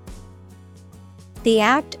 The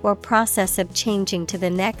act or process of changing to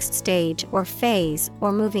the next stage or phase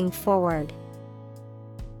or moving forward.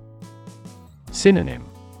 Synonym: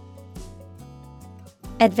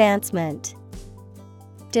 Advancement,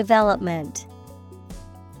 development,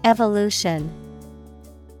 evolution.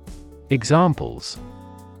 Examples: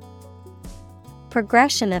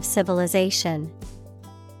 Progression of civilization,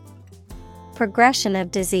 progression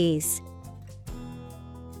of disease.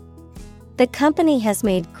 The company has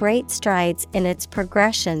made great strides in its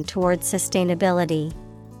progression towards sustainability.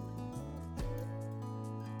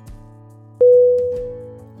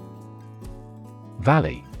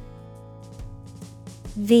 Valley.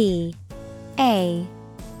 V-A-L-L-E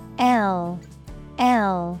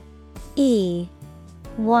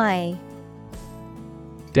Y.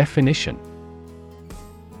 Definition: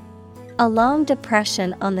 A long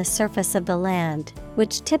depression on the surface of the land,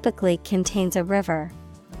 which typically contains a river.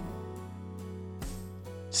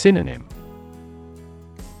 Synonym: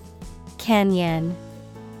 Canyon,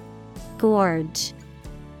 gorge,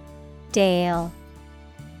 dale.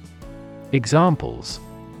 Examples: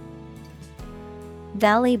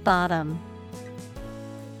 Valley bottom,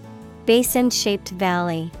 basin-shaped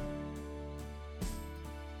valley.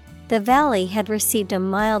 The valley had received a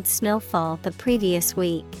mild snowfall the previous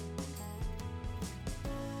week.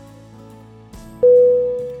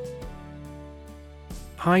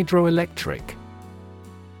 Hydroelectric.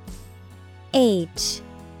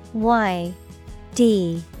 Hydroelectric.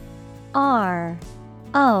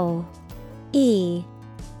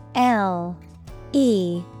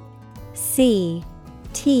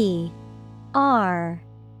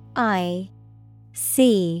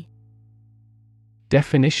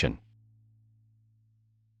 Definition: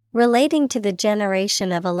 Relating to the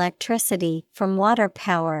generation of electricity from water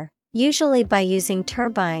power, usually by using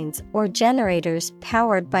turbines or generators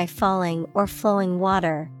powered by falling or flowing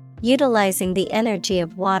water, utilizing the energy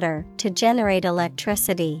of water to generate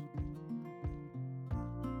electricity.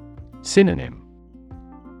 Synonym: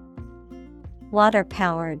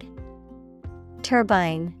 Water-powered,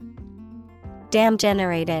 turbine,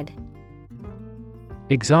 dam-generated.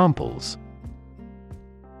 Examples: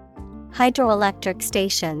 Hydroelectric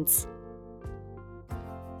stations,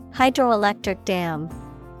 hydroelectric dam.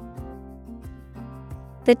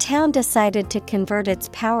 The town decided to convert its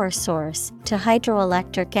power source to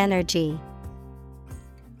hydroelectric energy.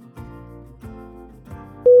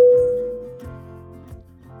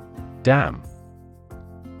 Dam.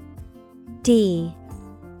 D-A-M.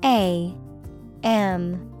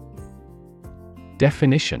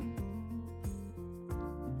 Definition: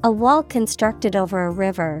 A wall constructed over a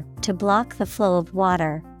river to block the flow of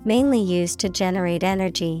water, mainly used to generate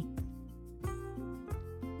energy.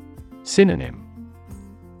 Synonym: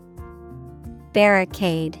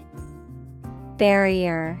 Barricade,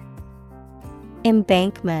 barrier,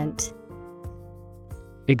 embankment.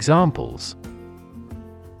 Examples: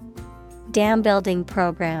 Dam building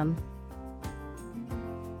program,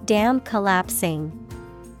 dam collapsing.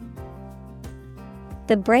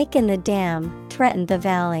 The break in the dam threatened the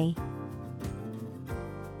valley.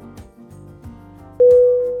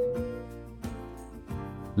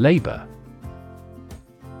 Labor.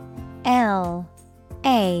 L-A-B-O-R.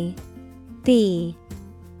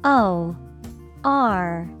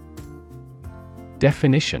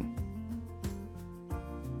 Definition: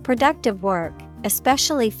 Productive work,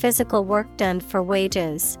 especially physical work done for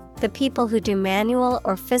wages, the people who do manual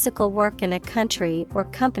or physical work in a country or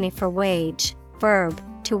company for wage. Verb,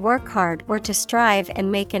 to work hard or to strive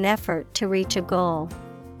and make an effort to reach a goal.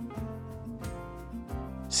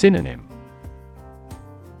 Synonym: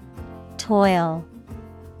 Toil,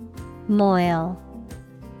 moil,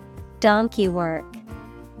 donkey work.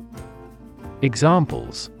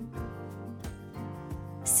 Examples: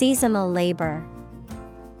 Seasonal labor,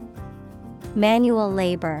 manual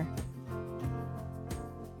labor.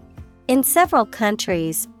 In several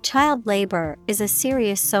countries, child labor is a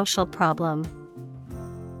serious social problem.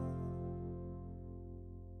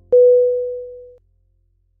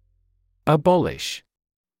 Abolish.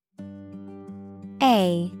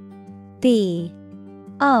 A B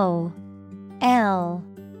O L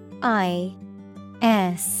I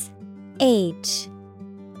S H.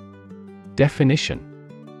 Definition: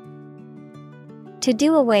 To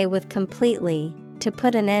do away with completely, to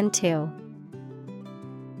put an end to.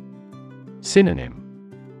 Synonym: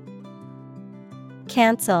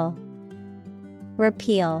 Cancel,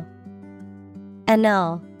 repeal,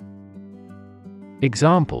 annul.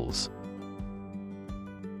 Examples: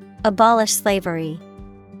 Abolish slavery,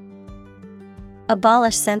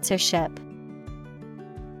 abolish censorship.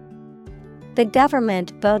 The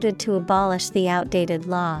government voted to abolish the outdated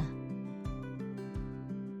law.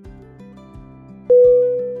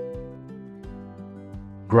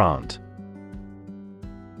 Grant.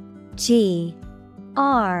 G-R-A-N-T.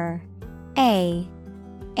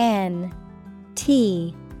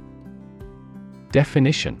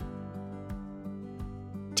 Definition: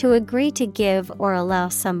 To agree to give or allow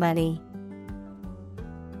somebody.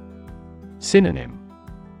 Synonym: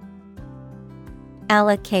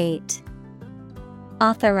 Allocate,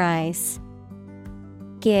 authorize,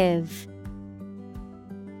 give.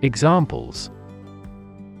 Examples: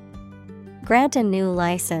 Grant a new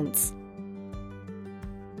license.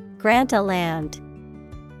 Grant a land.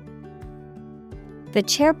 The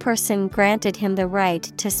chairperson granted him the right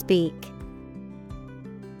to speak.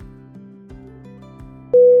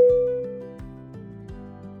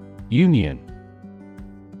 Union.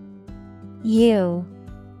 U-N-I-O-N.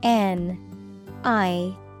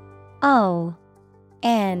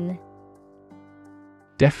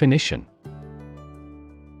 Definition: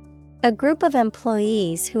 A group of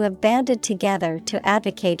employees who have banded together to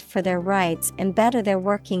advocate for their rights and better their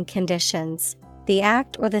working conditions. The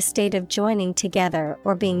act or the state of joining together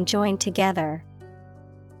or being joined together.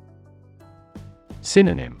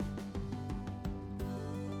 Synonym: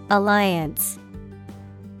 Alliance,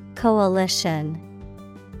 coalition,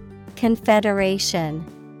 confederation.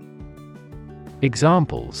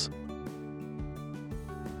 Examples: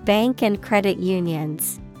 Bank and credit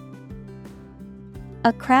unions.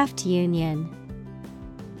 A craft union.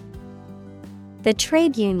 The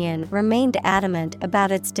trade union remained adamant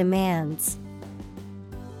about its demands.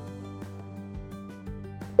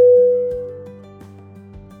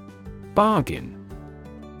 Bargain.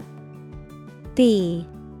 B-A-R-G-A-I-N.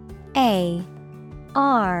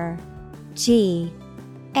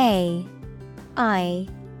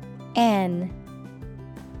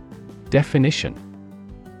 Definition: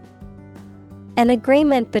 An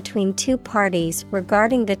agreement between two parties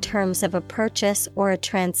regarding the terms of a purchase or a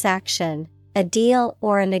transaction, a deal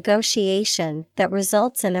or a negotiation that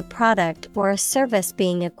results in a product or a service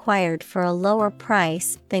being acquired for a lower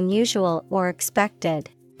price than usual or expected.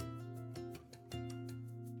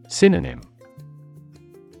 Synonym: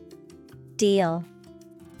 Deal,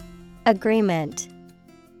 agreement,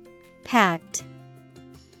 pact.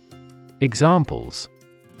 Examples: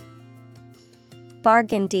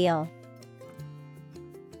 Bargain deal.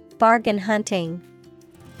 Bargain hunting.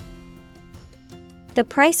 The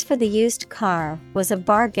price for the used car was a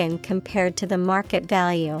bargain compared to the market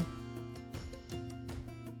value.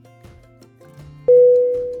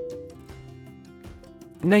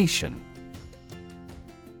 Nation.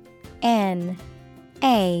 N-A-T-I-O-N.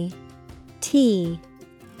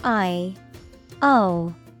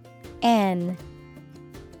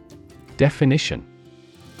 Definition: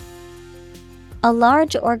 A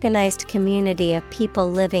large organized community of people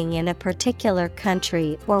living in a particular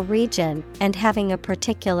country or region and having a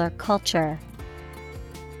particular culture.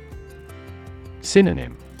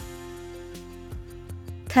 Synonym: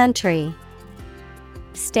 Country,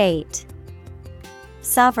 state,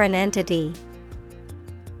 sovereign entity.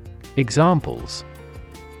 Examples: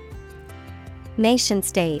 Nation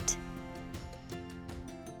state.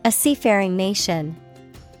 A seafaring nation.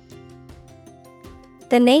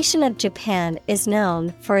 The nation of Japan is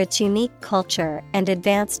known for its unique culture and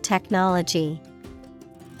advanced technology.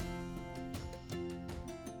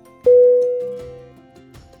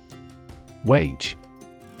 Wage.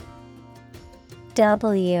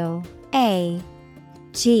 W-A-G-E.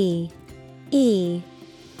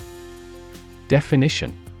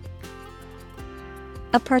 Definition: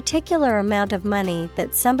 A particular amount of money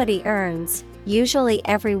that somebody earns, usually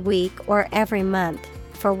every week or every month,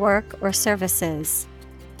 for work or services.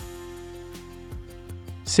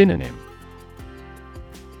 Synonym: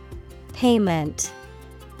 Payment,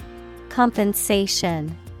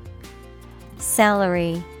 compensation,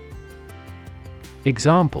 salary.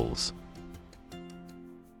 Examples: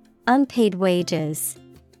 Unpaid wages.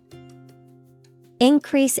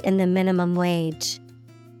 Increase in the minimum wage.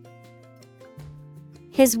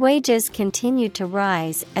 His wages continued to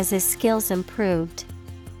rise as his skills improved.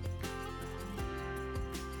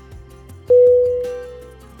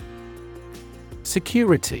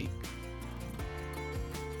 Security.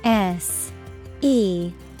 S-E-C-U-R-I-T-Y.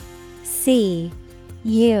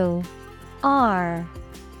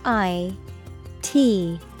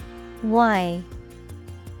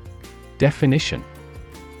 Definition: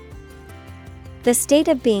 The state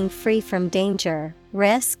of being free from danger,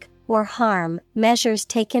 risk, or harm, measures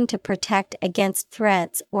taken to protect against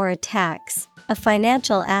threats or attacks, a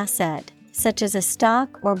financial asset, such as a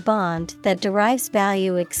stock or bond that derives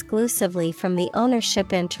value exclusively from the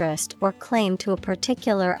ownership interest or claim to a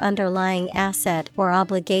particular underlying asset or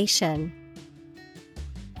obligation.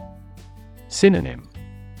 Synonym: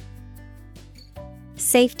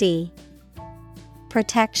 Safety,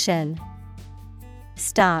 protection,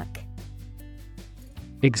 stock.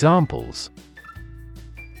 Examples: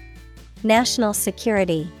 National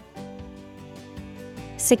security,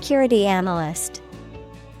 security analyst.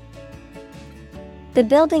 The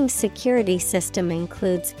building's security system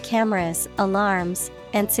includes cameras, alarms,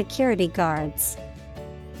 and security guards.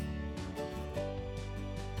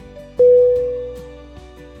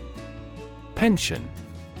 Pension.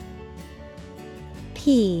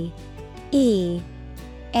 Pension.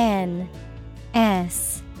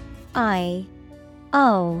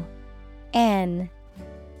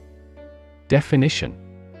 Definition: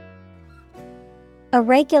 A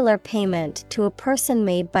regular payment to a person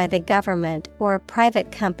made by the government or a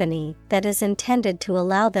private company that is intended to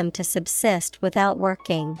allow them to subsist without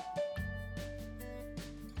working.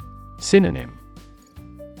 Synonym: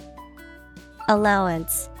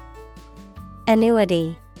 Allowance,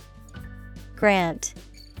 annuity, grant.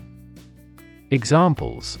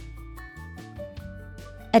 Examples: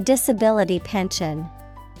 A disability pension,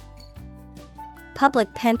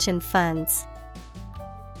 public pension funds.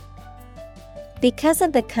 Because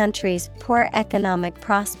of the country's poor economic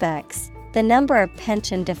prospects, the number of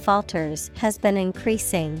pension defaulters has been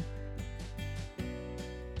increasing.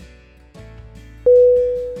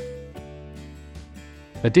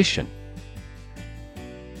 Addition.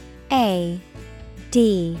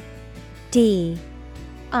 ADDITION.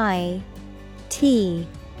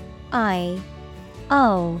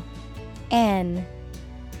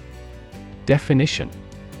 Definition: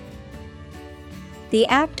 The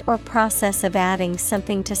act or process of adding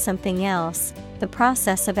something to something else, the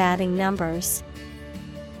process of adding numbers.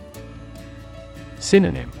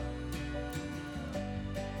 Synonym: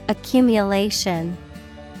 Accumulation,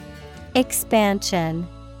 expansion,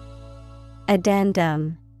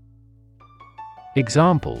 addendum.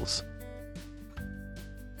 Examples: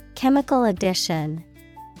 Chemical addition,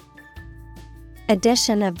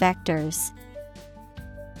 addition of vectors.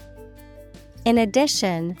 In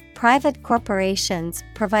addition, private corporations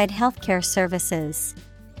provide healthcare services.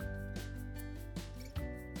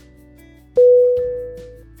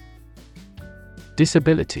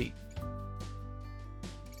 Disability.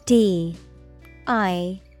 DISABLITY.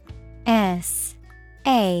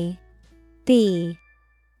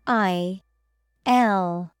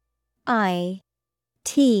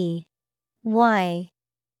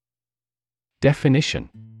 Definition: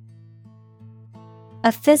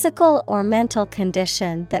 A physical or mental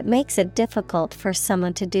condition that makes it difficult for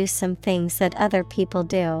someone to do some things that other people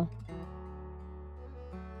do.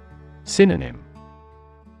 Synonym: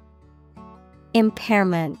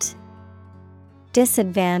 Impairment,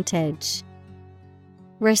 disadvantage,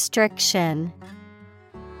 restriction.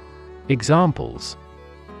 Examples: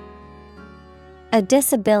 A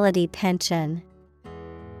disability pension,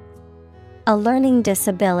 a learning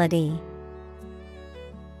disability.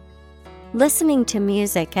 Listening to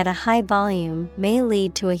music at a high volume may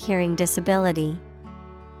lead to a hearing disability.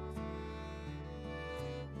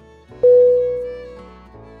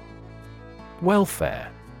 Welfare.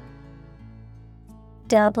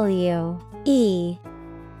 WELFARE.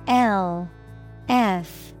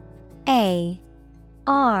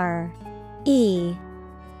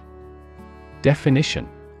 Definition: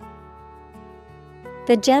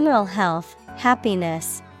 The general health,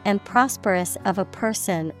 happiness, and prosperous of a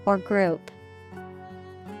person or group.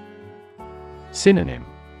 Synonym: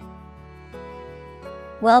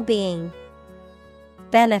 Well-being,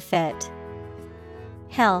 benefit,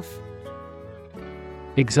 health.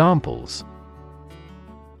 Examples: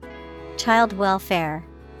 Child welfare,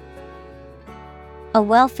 a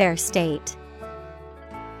welfare state.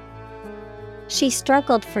 She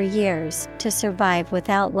struggled for years to survive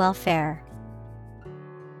without welfare.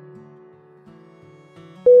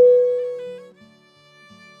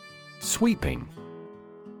 Sweeping.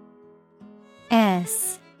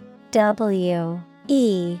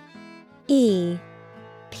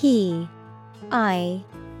 SWEEPING.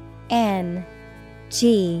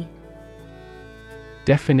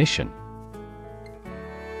 Definition: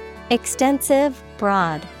 Extensive,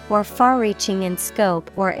 broad, or far-reaching in scope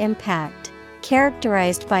or impact,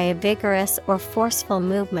 characterized by a vigorous or forceful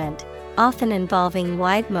movement, often involving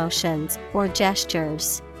wide motions or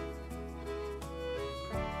gestures.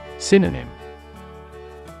 Synonym: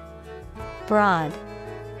 Broad,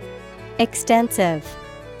 extensive,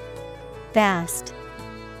 vast.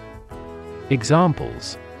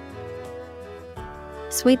 Examples: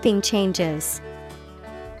 Sweeping changes,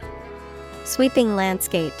 sweeping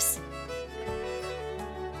landscapes.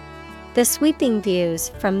 The sweeping views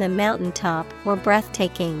from the mountaintop were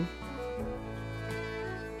breathtaking.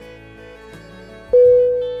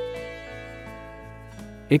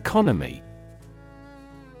 Economy.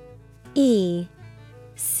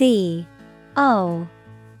 Economy.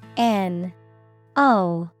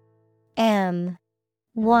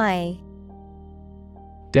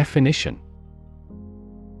 Definition.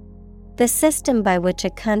 The system by which a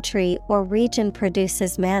country or region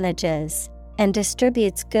produces, manages, and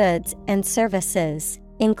distributes goods and services,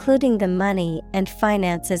 including the money and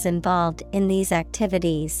finances involved in these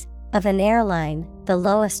activities, of an airline, the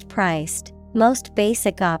lowest priced, most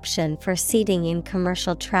basic option for seating in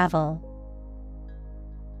commercial travel.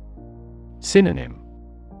 Synonym.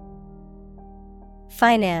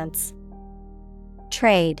 Finance,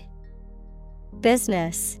 trade,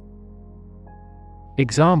 business.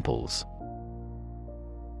 Examples.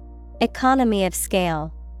 Economy of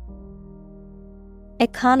scale.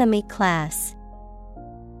 Economy class.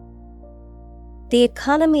 The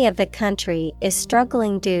economy of the country is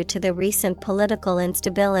struggling due to the recent political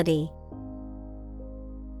instability.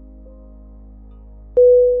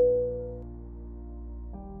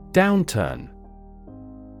 Downturn.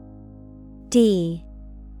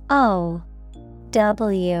 DOWNTURN.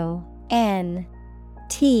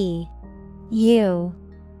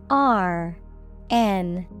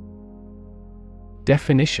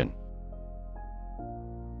 Definition.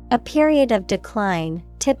 A period of decline,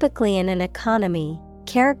 typically in an economy,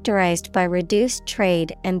 characterized by reduced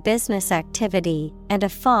trade and business activity and a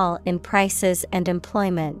fall in prices and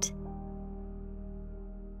employment.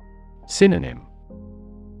 Synonym.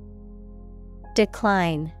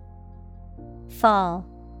 Decline, fall,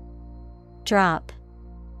 drop.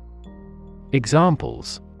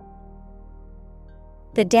 Examples.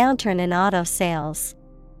 The downturn in auto sales.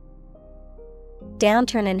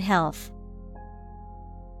 Downturn in health.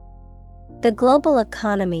 The global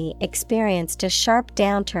economy experienced a sharp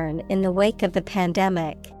downturn in the wake of the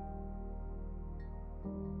pandemic.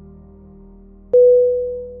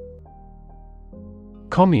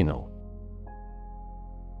 Communal.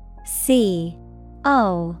 COMMUNAL.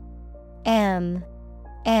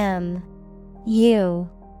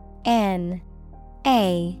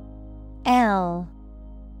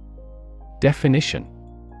 Definition.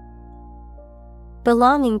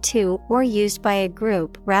 Belonging to or used by a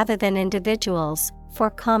group rather than individuals,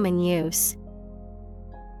 for common use.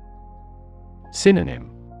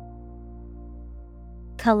 Synonym.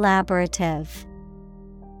 Collaborative,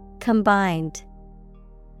 combined,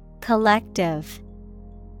 collective.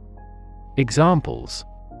 Examples.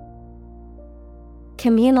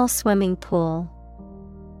 Communal swimming pool.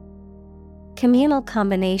 Communal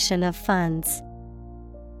combination of funds.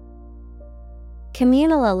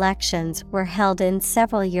 Communal elections were held in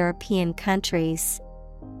several European countries.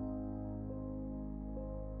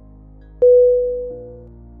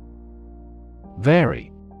 Vary.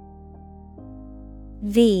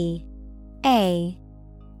 VARY.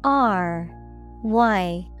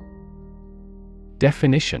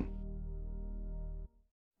 Definition.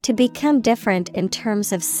 To become different in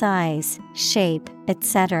terms of size, shape,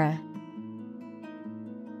 etc.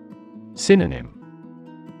 Synonym.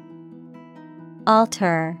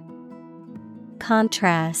 Alter,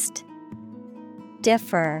 contrast,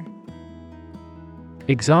 differ.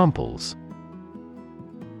 Examples.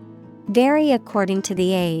 Vary according to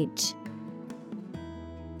the age.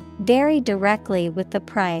 Vary directly with the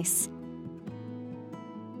price.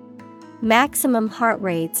 Maximum heart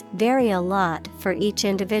rates vary a lot for each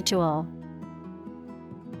individual.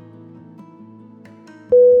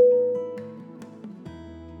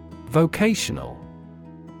 Vocational.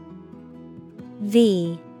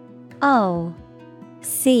 VOCATIONAL.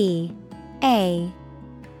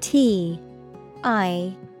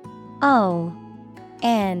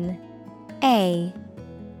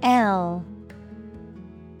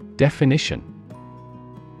 Definition.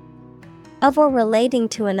 Of or relating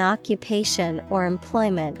to an occupation or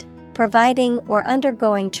employment, providing or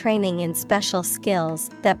undergoing training in special skills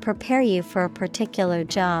that prepare you for a particular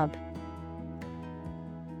job.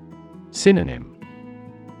 Synonym.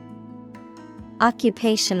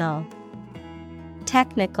 Occupational,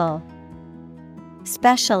 technical,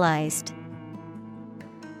 specialized.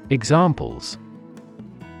 Examples.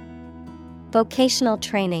 Vocational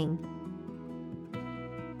training.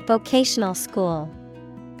 Vocational school.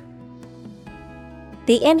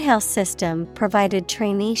 The in-house system provided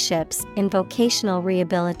traineeships in vocational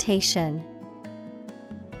rehabilitation.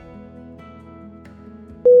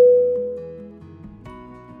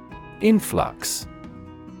 Influx.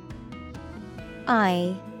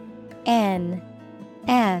 INFLUX.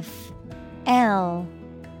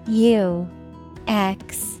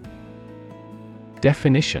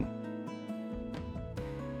 Definition.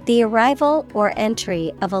 The arrival or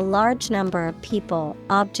entry of a large number of people,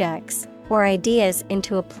 objects, or ideas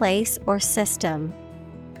into a place or system.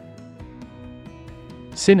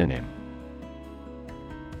 Synonym: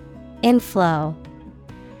 Inflow,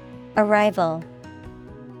 arrival,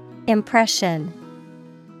 impression.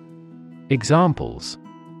 Examples: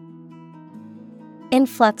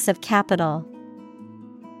 Influx of capital,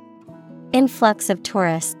 influx of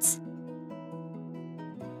tourists.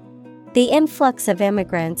 The influx of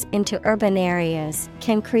immigrants into urban areas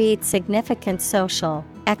can create significant social,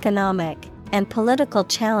 economic, and political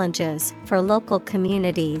challenges for local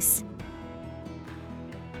communities.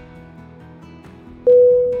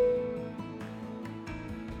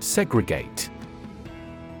 Segregate.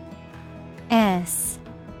 S-E-G-R-E-G-A-T-E.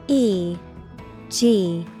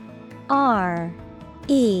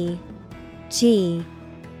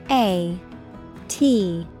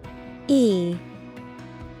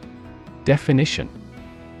 Definition: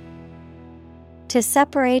 To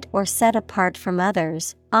separate or set apart from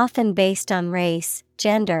others, often based on race,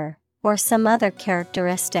 gender, or some other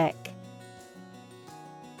characteristic.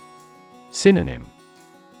 Synonym: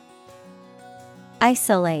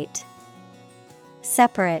 Isolate,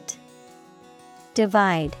 separate,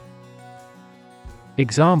 divide.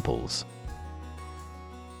 Examples: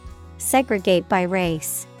 Segregate by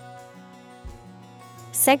race.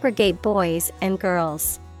 Segregate boys and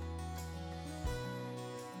girls.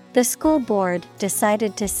 The school board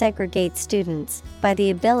decided to segregate students by the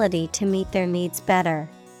ability to meet their needs better.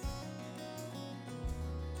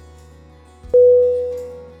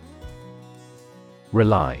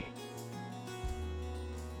 Rely.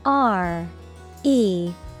 R-E-L-Y.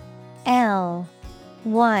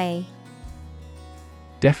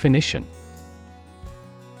 Definition: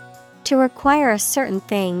 To require a certain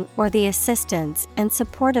thing or the assistance and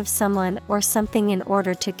support of someone or something in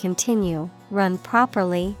order to continue, run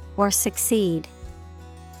properly, or succeed.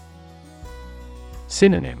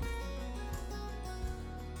 Synonym: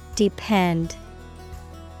 Depend,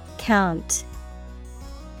 count,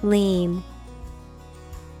 lean.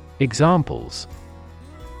 Examples: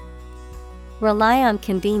 Rely on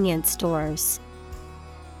convenience stores.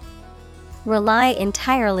 Rely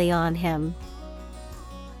entirely on him.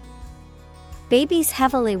 Babies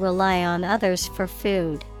heavily rely on others for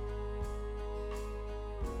food.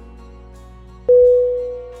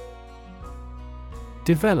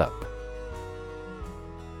 Develop.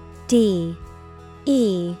 D-E-V-E-L-O-P.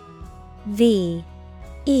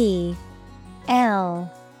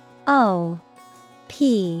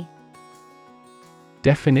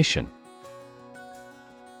 Definition: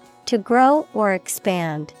 To grow or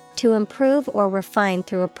expand, to improve or refine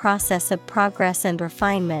through a process of progress and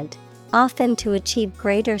refinement, often to achieve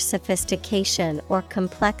greater sophistication or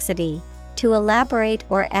complexity, to elaborate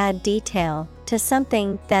or add detail to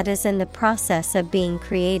something that is in the process of being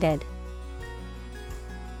created.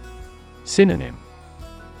 Synonym: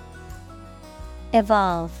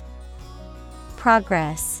 Evolve,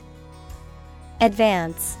 progress,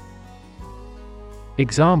 advance.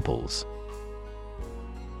 Examples: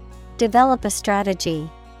 Develop a strategy.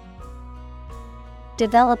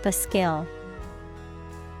 Develop a skill.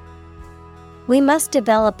 We must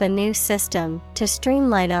develop a new system to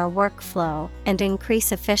streamline our workflow and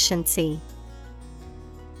increase efficiency.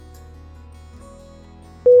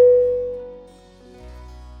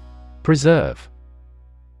 Preserve.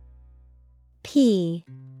 P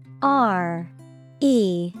R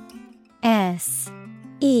E S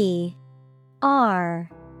E R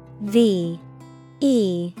V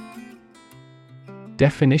E.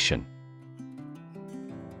 Definition: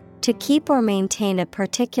 To keep or maintain a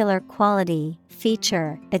particular quality,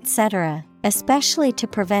 feature, etc., especially to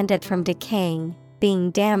prevent it from decaying, being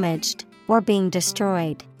damaged, or being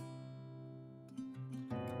destroyed.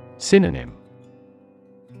 Synonym: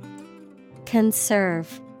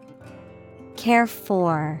 Conserve, care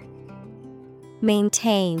for,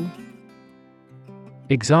 maintain.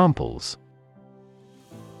 Examples: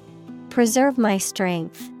 Preserve my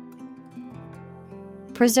strength.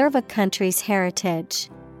 Preserve a country's heritage.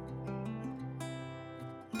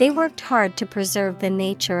 They worked hard to preserve the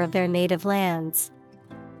nature of their native lands.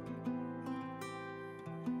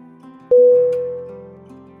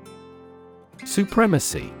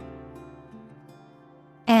 Supremacy.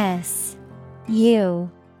 S-U-P-R-E-M-A-C-Y.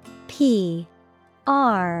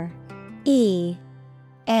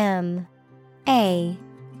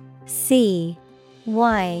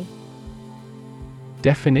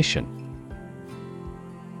 Definition: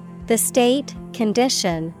 The state,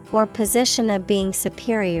 condition, or position of being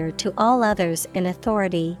superior to all others in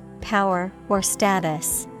authority, power, or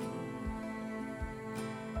status.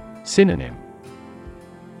 Synonym: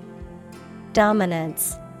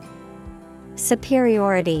 dominance,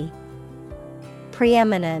 superiority,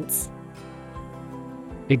 preeminence.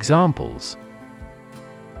 Examples: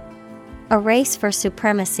 a race for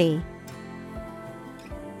supremacy,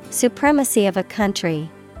 supremacy of a country.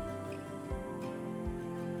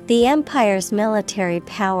 The empire's military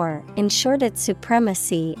power ensured its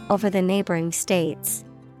supremacy over the neighboring states.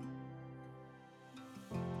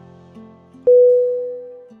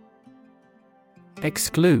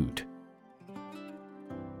 Exclude.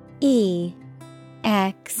 E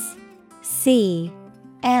X C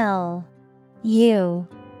L U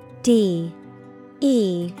D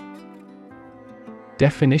E.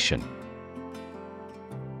 Definition: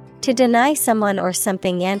 to deny someone or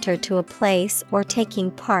something enter to a place or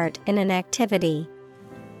taking part in an activity.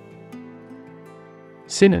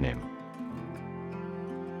 Synonym: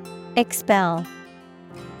 Expel,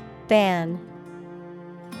 ban,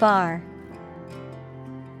 bar.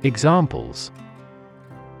 Examples: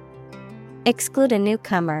 exclude a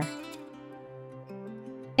newcomer,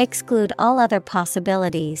 exclude all other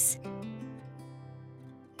possibilities.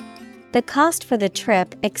 The cost for the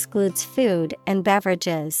trip excludes food and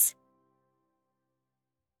beverages.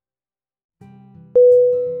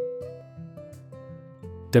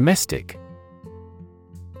 Domestic.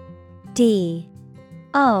 D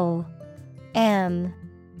O M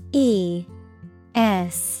E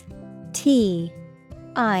S T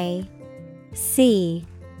I C.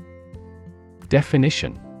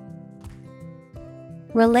 Definition: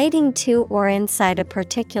 relating to or inside a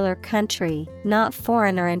particular country, not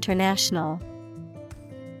foreign or international.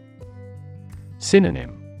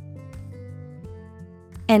 Synonym: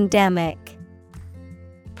 endemic,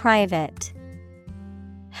 private,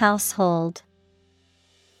 household.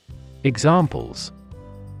 Examples: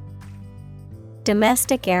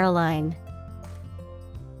 domestic airline,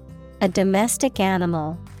 a domestic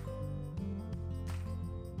animal.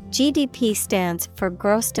 GDP stands for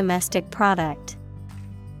gross domestic product.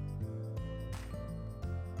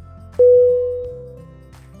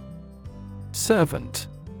 Servant.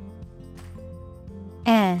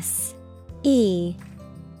 S E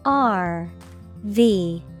R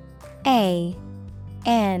V A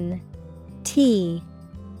N T.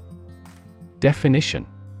 Definition: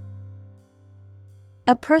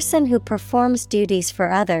 a person who performs duties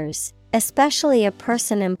for others, especially a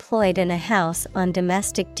person employed in a house on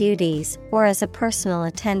domestic duties or as a personal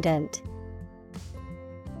attendant.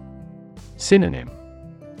 Synonym: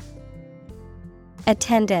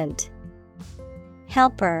 attendant,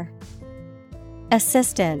 helper,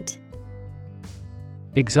 assistant.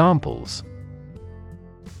 Examples: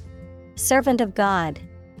 servant of God,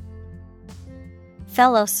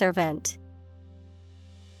 fellow servant.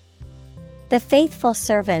 The faithful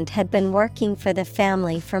servant had been working for the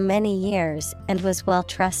family for many years and was well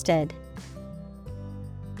trusted.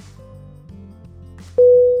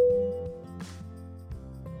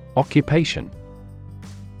 Occupation.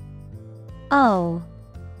 O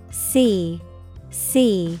C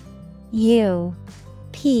C U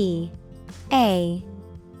P A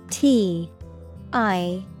T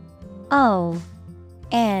I O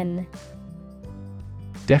N.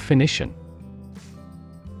 Definition: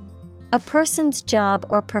 a person's job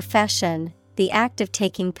or profession, the act of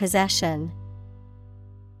taking possession.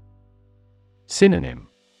 Synonym: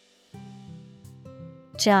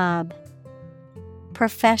 job,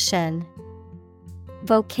 profession,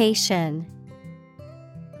 vocation.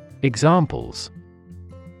 Examples: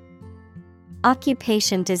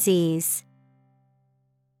 occupation disease,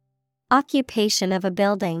 occupation of a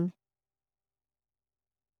building.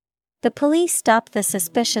 The police stopped the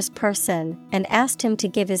suspicious person and asked him to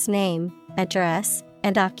give his name, address,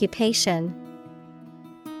 and occupation.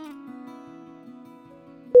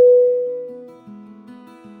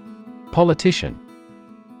 Politician.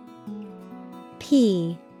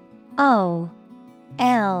 P O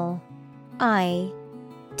L I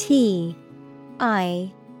T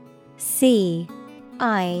I C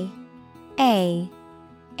I A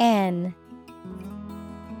N.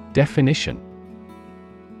 Definition: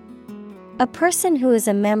 a person who is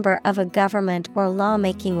a member of a government or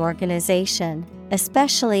lawmaking organization,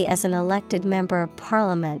 especially as an elected member of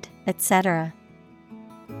parliament, etc.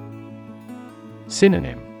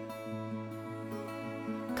 Synonym: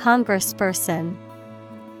 congressperson,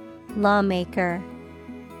 lawmaker,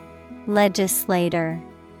 legislator.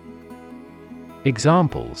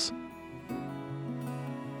 Examples: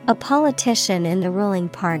 a politician in the ruling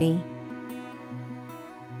party,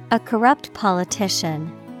 a corrupt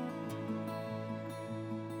politician.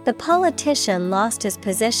 The politician lost his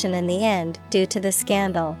position in the end due to the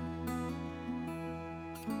scandal.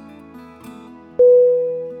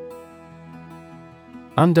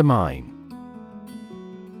 Undermine.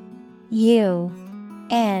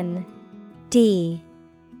 UNDERMINE.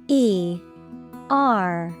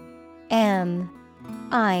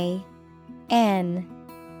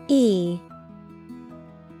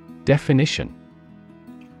 Definition.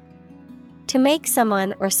 To make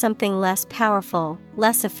someone or something less powerful,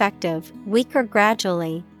 less effective, weaker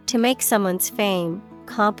gradually, to make someone's fame,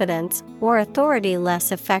 competence, or authority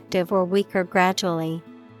less effective or weaker gradually.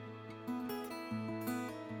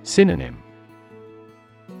 Synonym.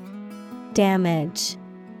 Damage,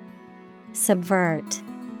 subvert,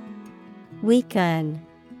 weaken.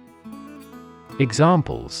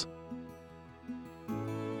 Examples.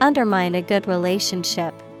 Undermine a good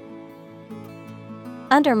relationship.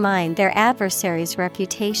 Undermine their adversary's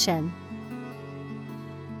reputation.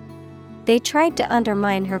 They tried to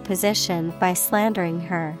undermine her position by slandering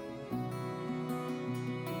her.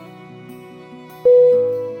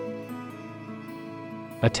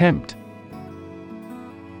 Attempt.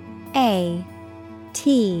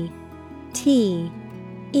 ATTEMPT.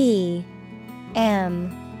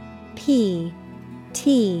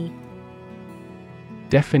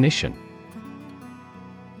 Definition.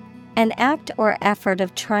 An act or effort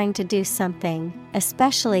of trying to do something,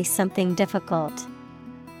 especially something difficult.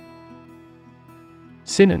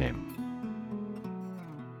 Synonym.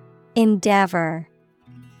 Endeavor,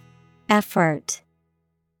 effort,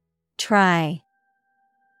 try.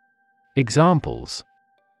 Examples.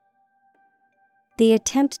 The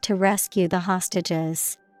attempt to rescue the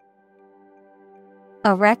hostages.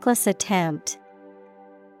 A reckless attempt.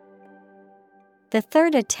 The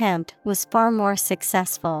third attempt was far more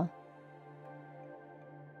successful.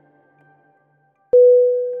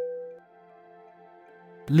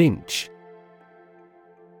 Lynch.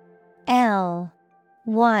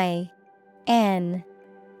 LYNCH.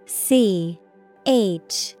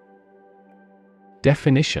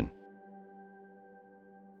 Definition.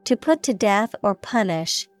 To put to death or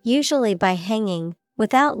punish, usually by hanging,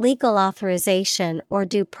 without legal authorization or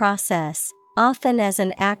due process, often as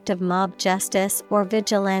an act of mob justice or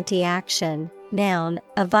vigilante action. Noun,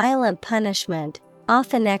 a violent punishment,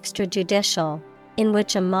 often extrajudicial, in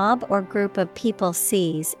which a mob or group of people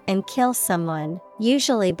seize and kill someone,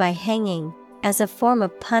 usually by hanging, as a form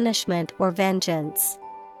of punishment or vengeance.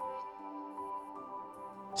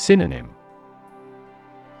 Synonym.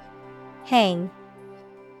 Hang,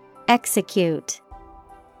 execute,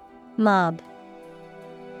 mob.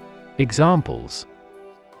 Examples.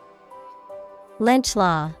 Lynch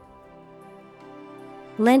law.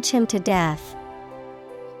 Lynch him to death.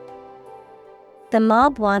 The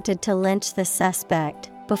mob wanted to lynch the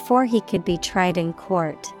suspect before he could be tried in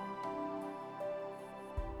court.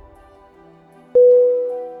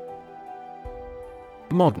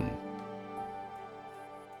 Modern.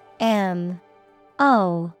 MODERN.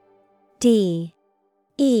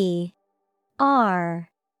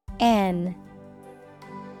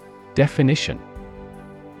 Definition.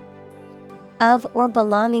 Of or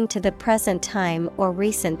belonging to the present time or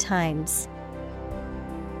recent times.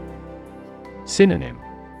 Synonym.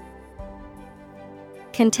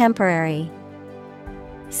 Contemporary,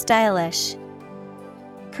 stylish,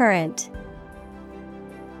 current.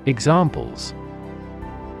 Examples.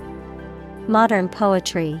 Modern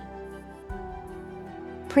poetry.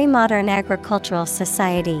 Pre-modern agricultural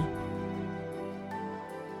society.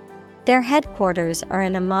 Their headquarters are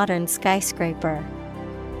in a modern skyscraper.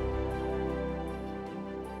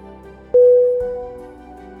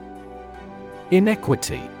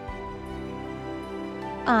 Inequity.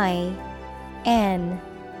 INEQUITY.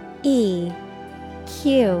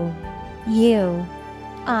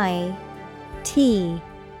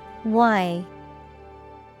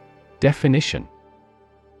 Definition.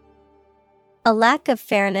 A lack of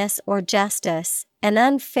fairness or justice, an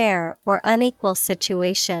unfair or unequal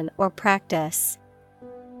situation or practice.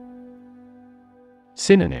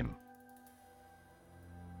 Synonym.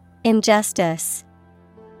 Injustice,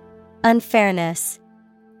 unfairness,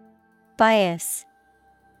 bias.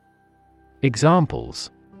 Examples.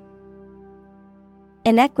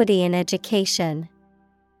 Inequity in education.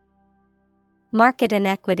 Market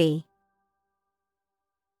inequity.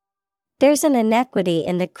 There's an inequity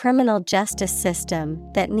in the criminal justice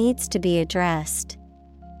system that needs to be addressed.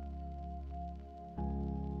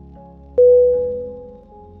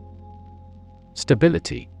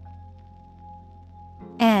 Stability.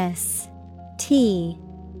 STABILITY.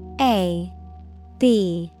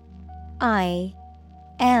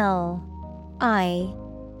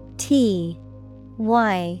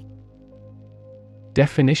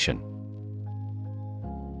 Definition.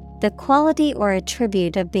 The quality or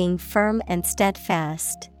attribute of being firm and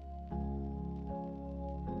steadfast.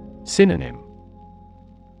 Synonym.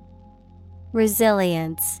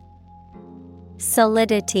 Resilience,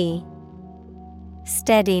 solidity,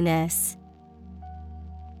 steadiness.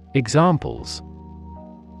 Examples.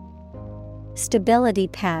 Stability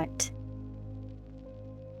pact,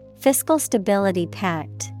 Fiscal Stability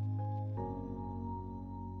Pact.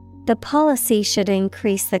 The policy should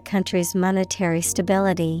increase the country's monetary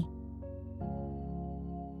stability.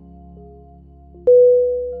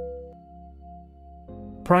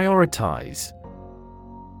 Prioritize.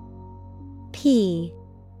 P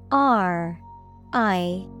R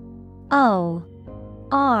I O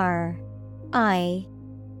R I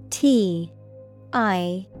T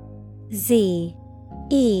I Z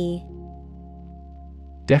E.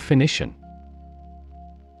 Definition.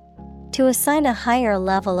 To assign a higher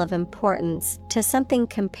level of importance to something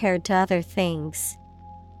compared to other things.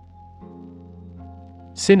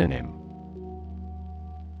 Synonym.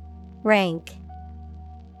 Rank,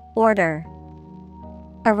 order,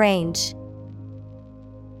 arrange.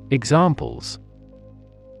 Examples.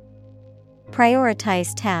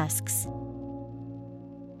 Prioritize tasks.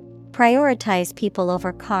 Prioritize people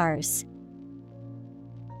over cars.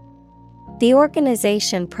 The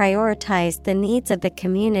organization prioritized the needs of the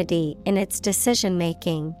community in its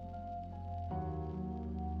decision-making.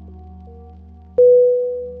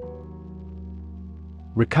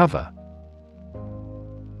 Recover.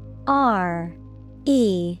 R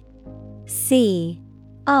E C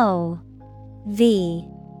O V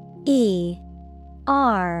E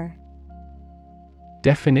R.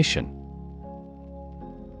 Definition.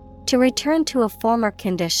 To return to a former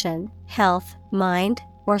condition, health, mind,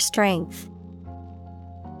 or strength.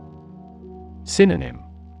 Synonym.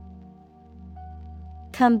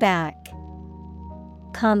 Come back,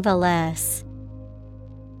 convalesce,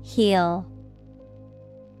 heal.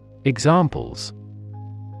 Examples.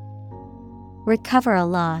 Recover a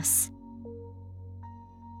loss.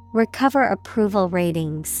 Recover approval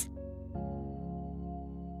ratings.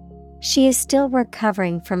 She is still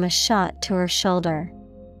recovering from a shot to her shoulder.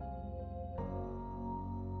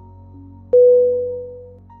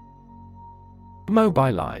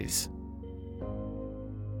 Mobilize.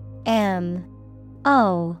 M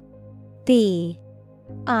O B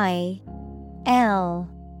I L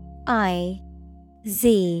I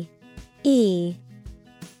Z E.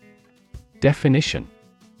 Definition.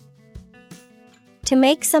 To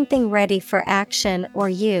make something ready for action or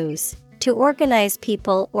use, to organize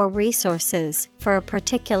people or resources for a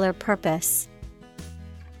particular purpose.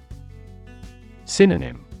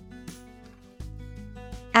 Synonym.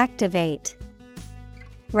 Activate,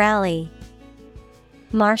 rally,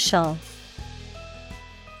 marshal.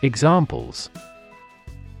 Examples.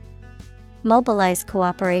 Mobilize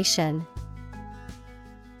cooperation.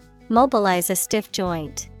 Mobilize a stiff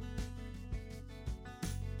joint.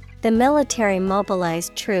 The military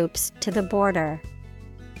mobilized troops to the border.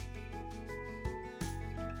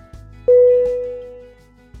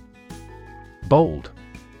 Bold.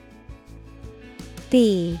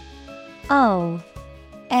 B O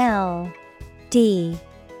L D.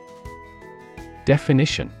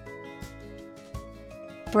 Definition.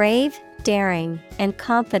 Brave, daring, and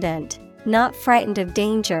confident, not frightened of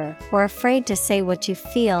danger or afraid to say what you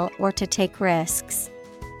feel or to take risks.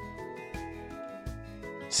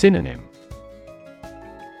 Synonym.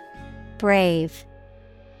 Brave,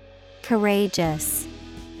 courageous,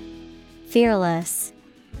 fearless.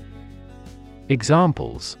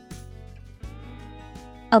 Examples.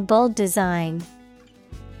 A bold design.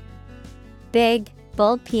 Big,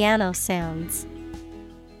 bold piano sounds.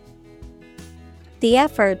 The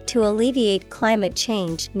effort to alleviate climate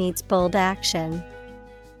change needs bold action.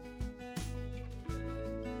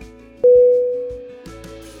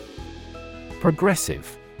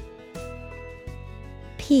 Progressive.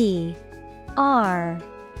 P R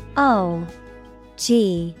O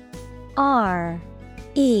G R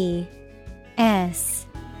E S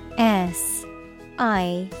S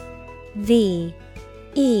I V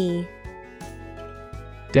E.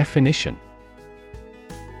 Definition.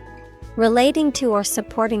 Relating to or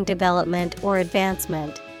supporting development or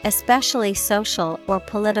advancement, especially social or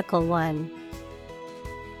political one.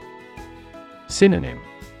 Synonym.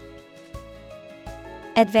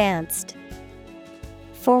 Advanced,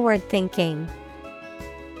 forward-thinking,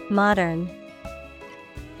 modern.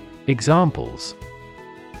 Examples.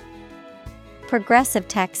 Progressive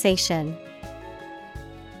taxation.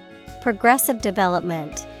 Progressive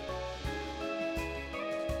development.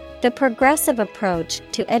 The progressive approach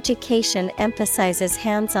to education emphasizes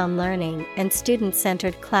hands-on learning and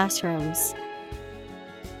student-centered classrooms.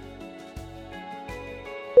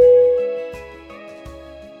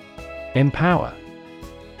 Empower.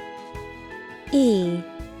 E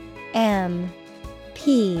M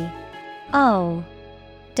P O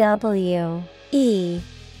W E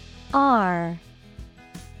R.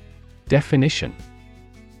 Definition: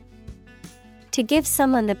 To give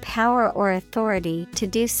someone the power or authority to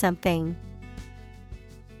do something.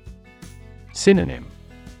 Synonym: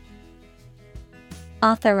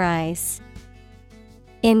 Authorize,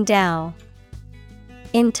 endow,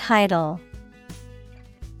 entitle.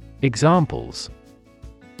 Examples: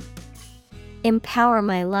 Empower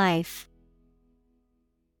my life.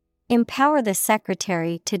 Empower the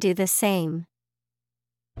secretary to do the same.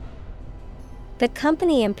 The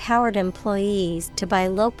company empowered employees to buy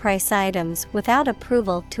low-price items without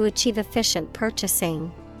approval to achieve efficient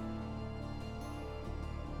purchasing.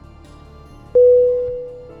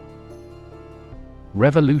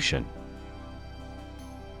 Revolution.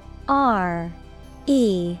 R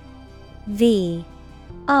E V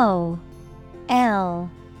O L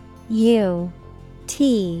U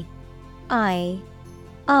T I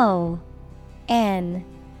O N.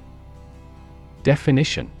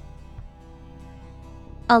 Definition: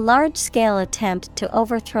 A large-scale attempt to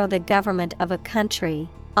overthrow the government of a country,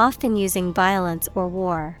 often using violence or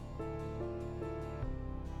war.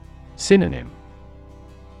 Synonym: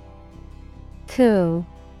 Coup,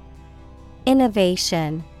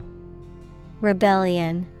 innovation,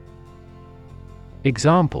 rebellion.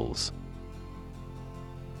 Examples: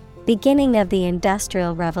 Beginning of the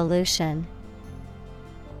Industrial Revolution.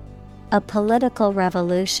 A political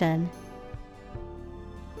revolution.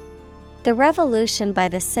 The revolution by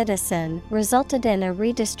the citizen resulted in a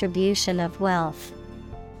redistribution of wealth.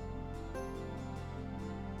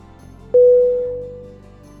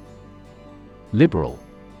 Liberal.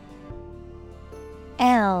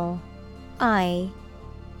 L I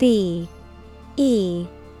B E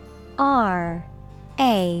R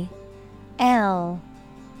A L.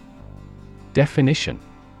 Definition: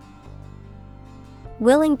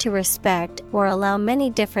 Willing to respect or allow many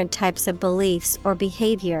different types of beliefs or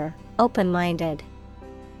behavior, open-minded.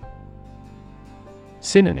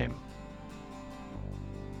 Synonym: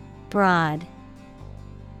 Broad,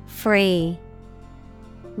 free,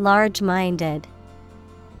 large-minded.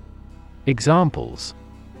 Examples: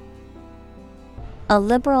 A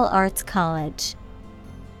liberal arts college.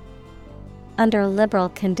 Under liberal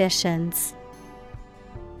conditions.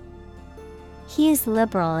 He is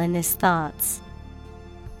liberal in his thoughts.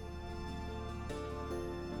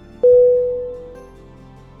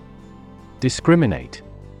 Discriminate.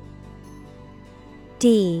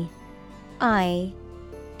 D I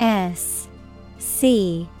S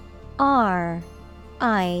C R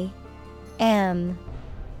I M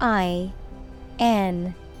I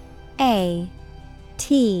N A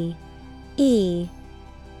T E.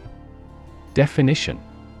 Definition: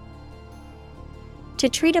 To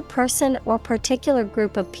treat a person or particular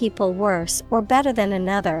group of people worse or better than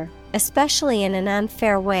another, especially in an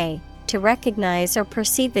unfair way, to recognize or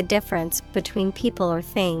perceive the difference between people or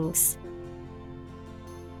things.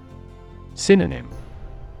 Synonym: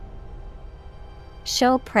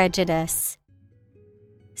 Show prejudice,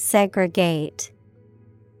 segregate,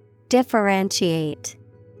 differentiate.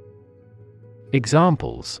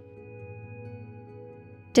 Examples: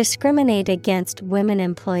 Discriminate against women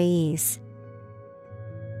employees.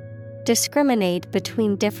 Discriminate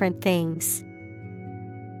between different things.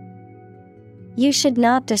 You should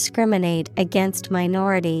not discriminate against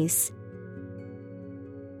minorities.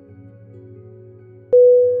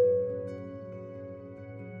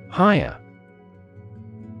 Hire.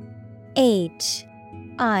 H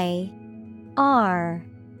I R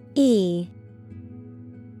E.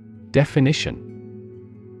 Definition: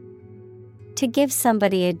 To give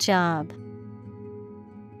somebody a job.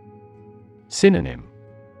 Synonym: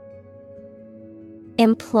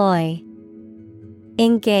 Employ,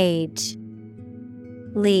 engage,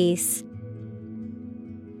 lease.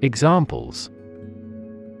 Examples: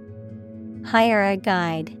 Hire a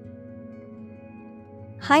guide.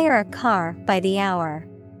 Hire a car by the hour.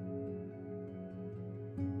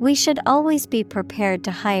 We should always be prepared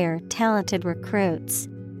to hire talented recruits.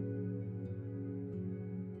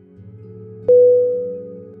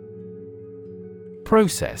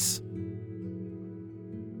 Process.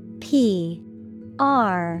 P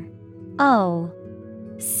R O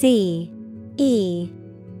C E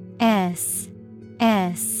S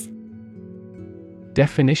S.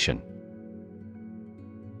 Definition: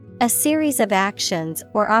 A series of actions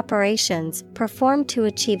or operations performed to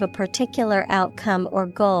achieve a particular outcome or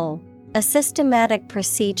goal, a systematic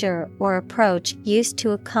procedure or approach used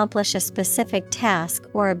to accomplish a specific task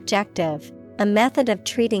or objective, a method of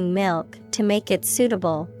treating milk to make it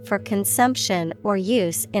suitable for consumption or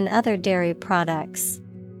use in other dairy products.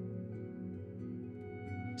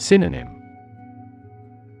 Synonym: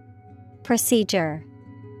 Procedure,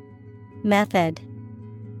 method,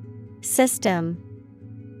 system.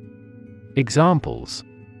 Examples: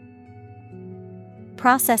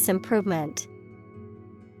 Process improvement,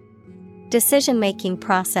 decision-making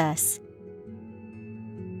process.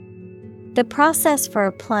 The process for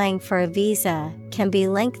applying for a visa can be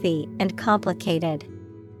lengthy and complicated.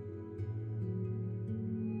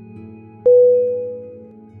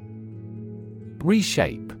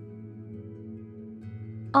 Reshape.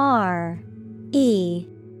 R-E-S-H-A-P-E.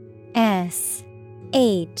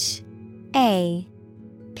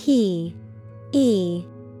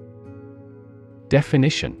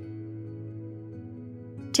 Definition: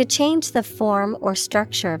 To change the form or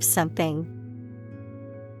structure of something.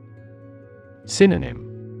 Synonym: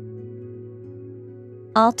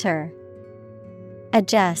 Alter,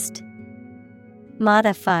 adjust,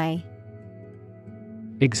 modify.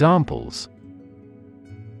 Examples: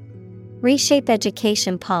 Reshape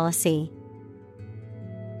education policy.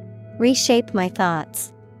 Reshape my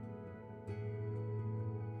thoughts.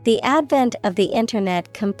 The advent of the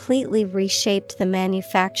internet completely reshaped the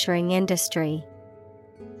manufacturing industry.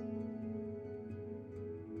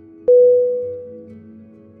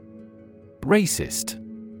 Racist.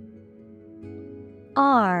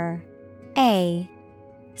 R-A-C-I-S-T.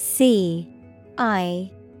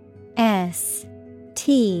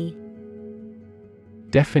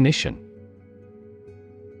 Definition: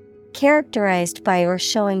 Characterized by or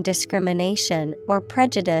showing discrimination or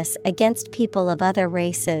prejudice against people of other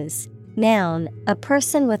races. Noun, a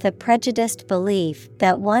person with a prejudiced belief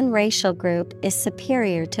that one racial group is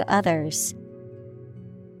superior to others.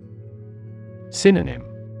 Synonym: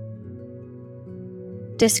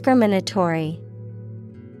 Discriminatory,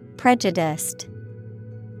 prejudiced,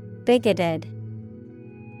 bigoted.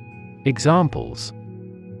 Examples: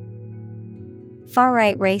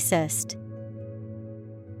 Far-right racist.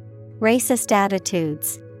 Racist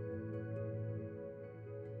attitudes.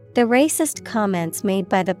 The racist comments made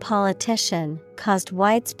by the politician caused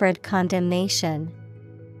widespread condemnation.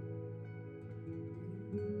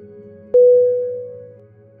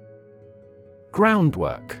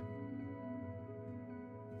 Groundwork.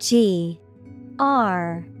 Groundwork.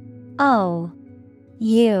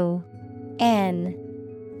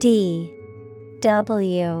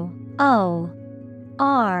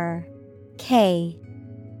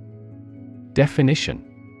 Definition: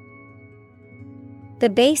 The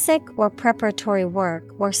basic or preparatory work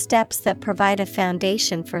or steps that provide a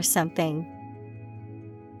foundation for something.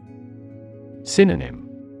 Synonym: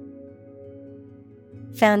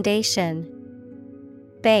 Foundation,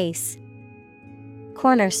 base,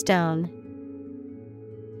 cornerstone.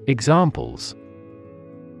 Examples: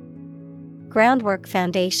 Groundwork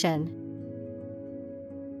foundation.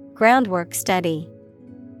 Groundwork study.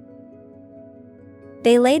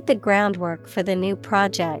 They laid the groundwork for the new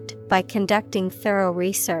project by conducting thorough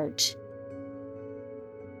research.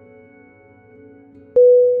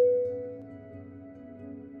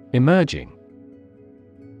 Emerging.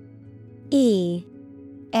 E-M-E-R-G-I-N-G.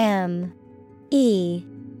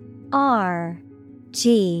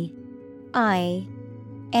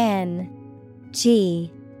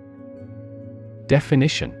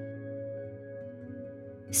 Definition: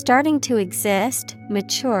 Starting to exist,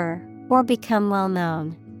 mature, or become well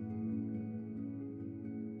known.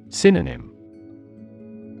 Synonym: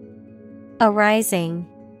 Arising,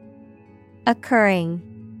 occurring,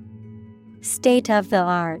 state of the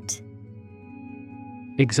art.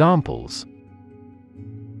 Examples: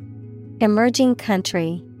 Emerging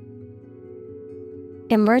country.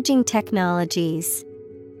 Emerging technologies.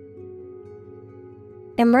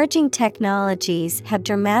 Emerging technologies have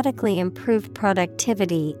dramatically improved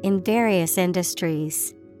productivity in various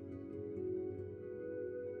industries.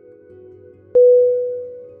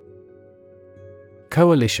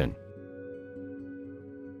 Coalition.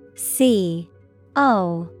 C-O-A-L-I-T-I-O-N.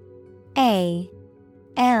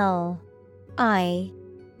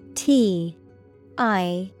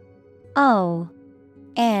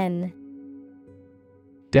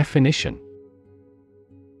 Definition: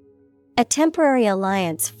 A temporary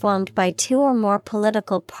alliance formed by two or more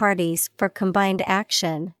political parties for combined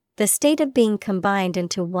action, the state of being combined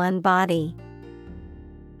into one body.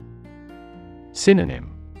 Synonym: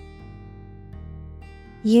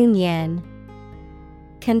 Union,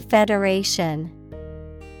 confederation,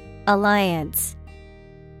 alliance.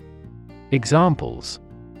 Examples: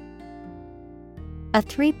 A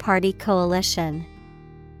three-party coalition.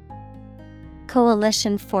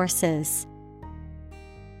 Coalition forces.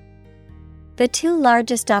 The two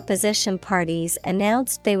largest opposition parties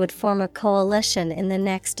announced they would form a coalition in the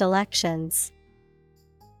next elections.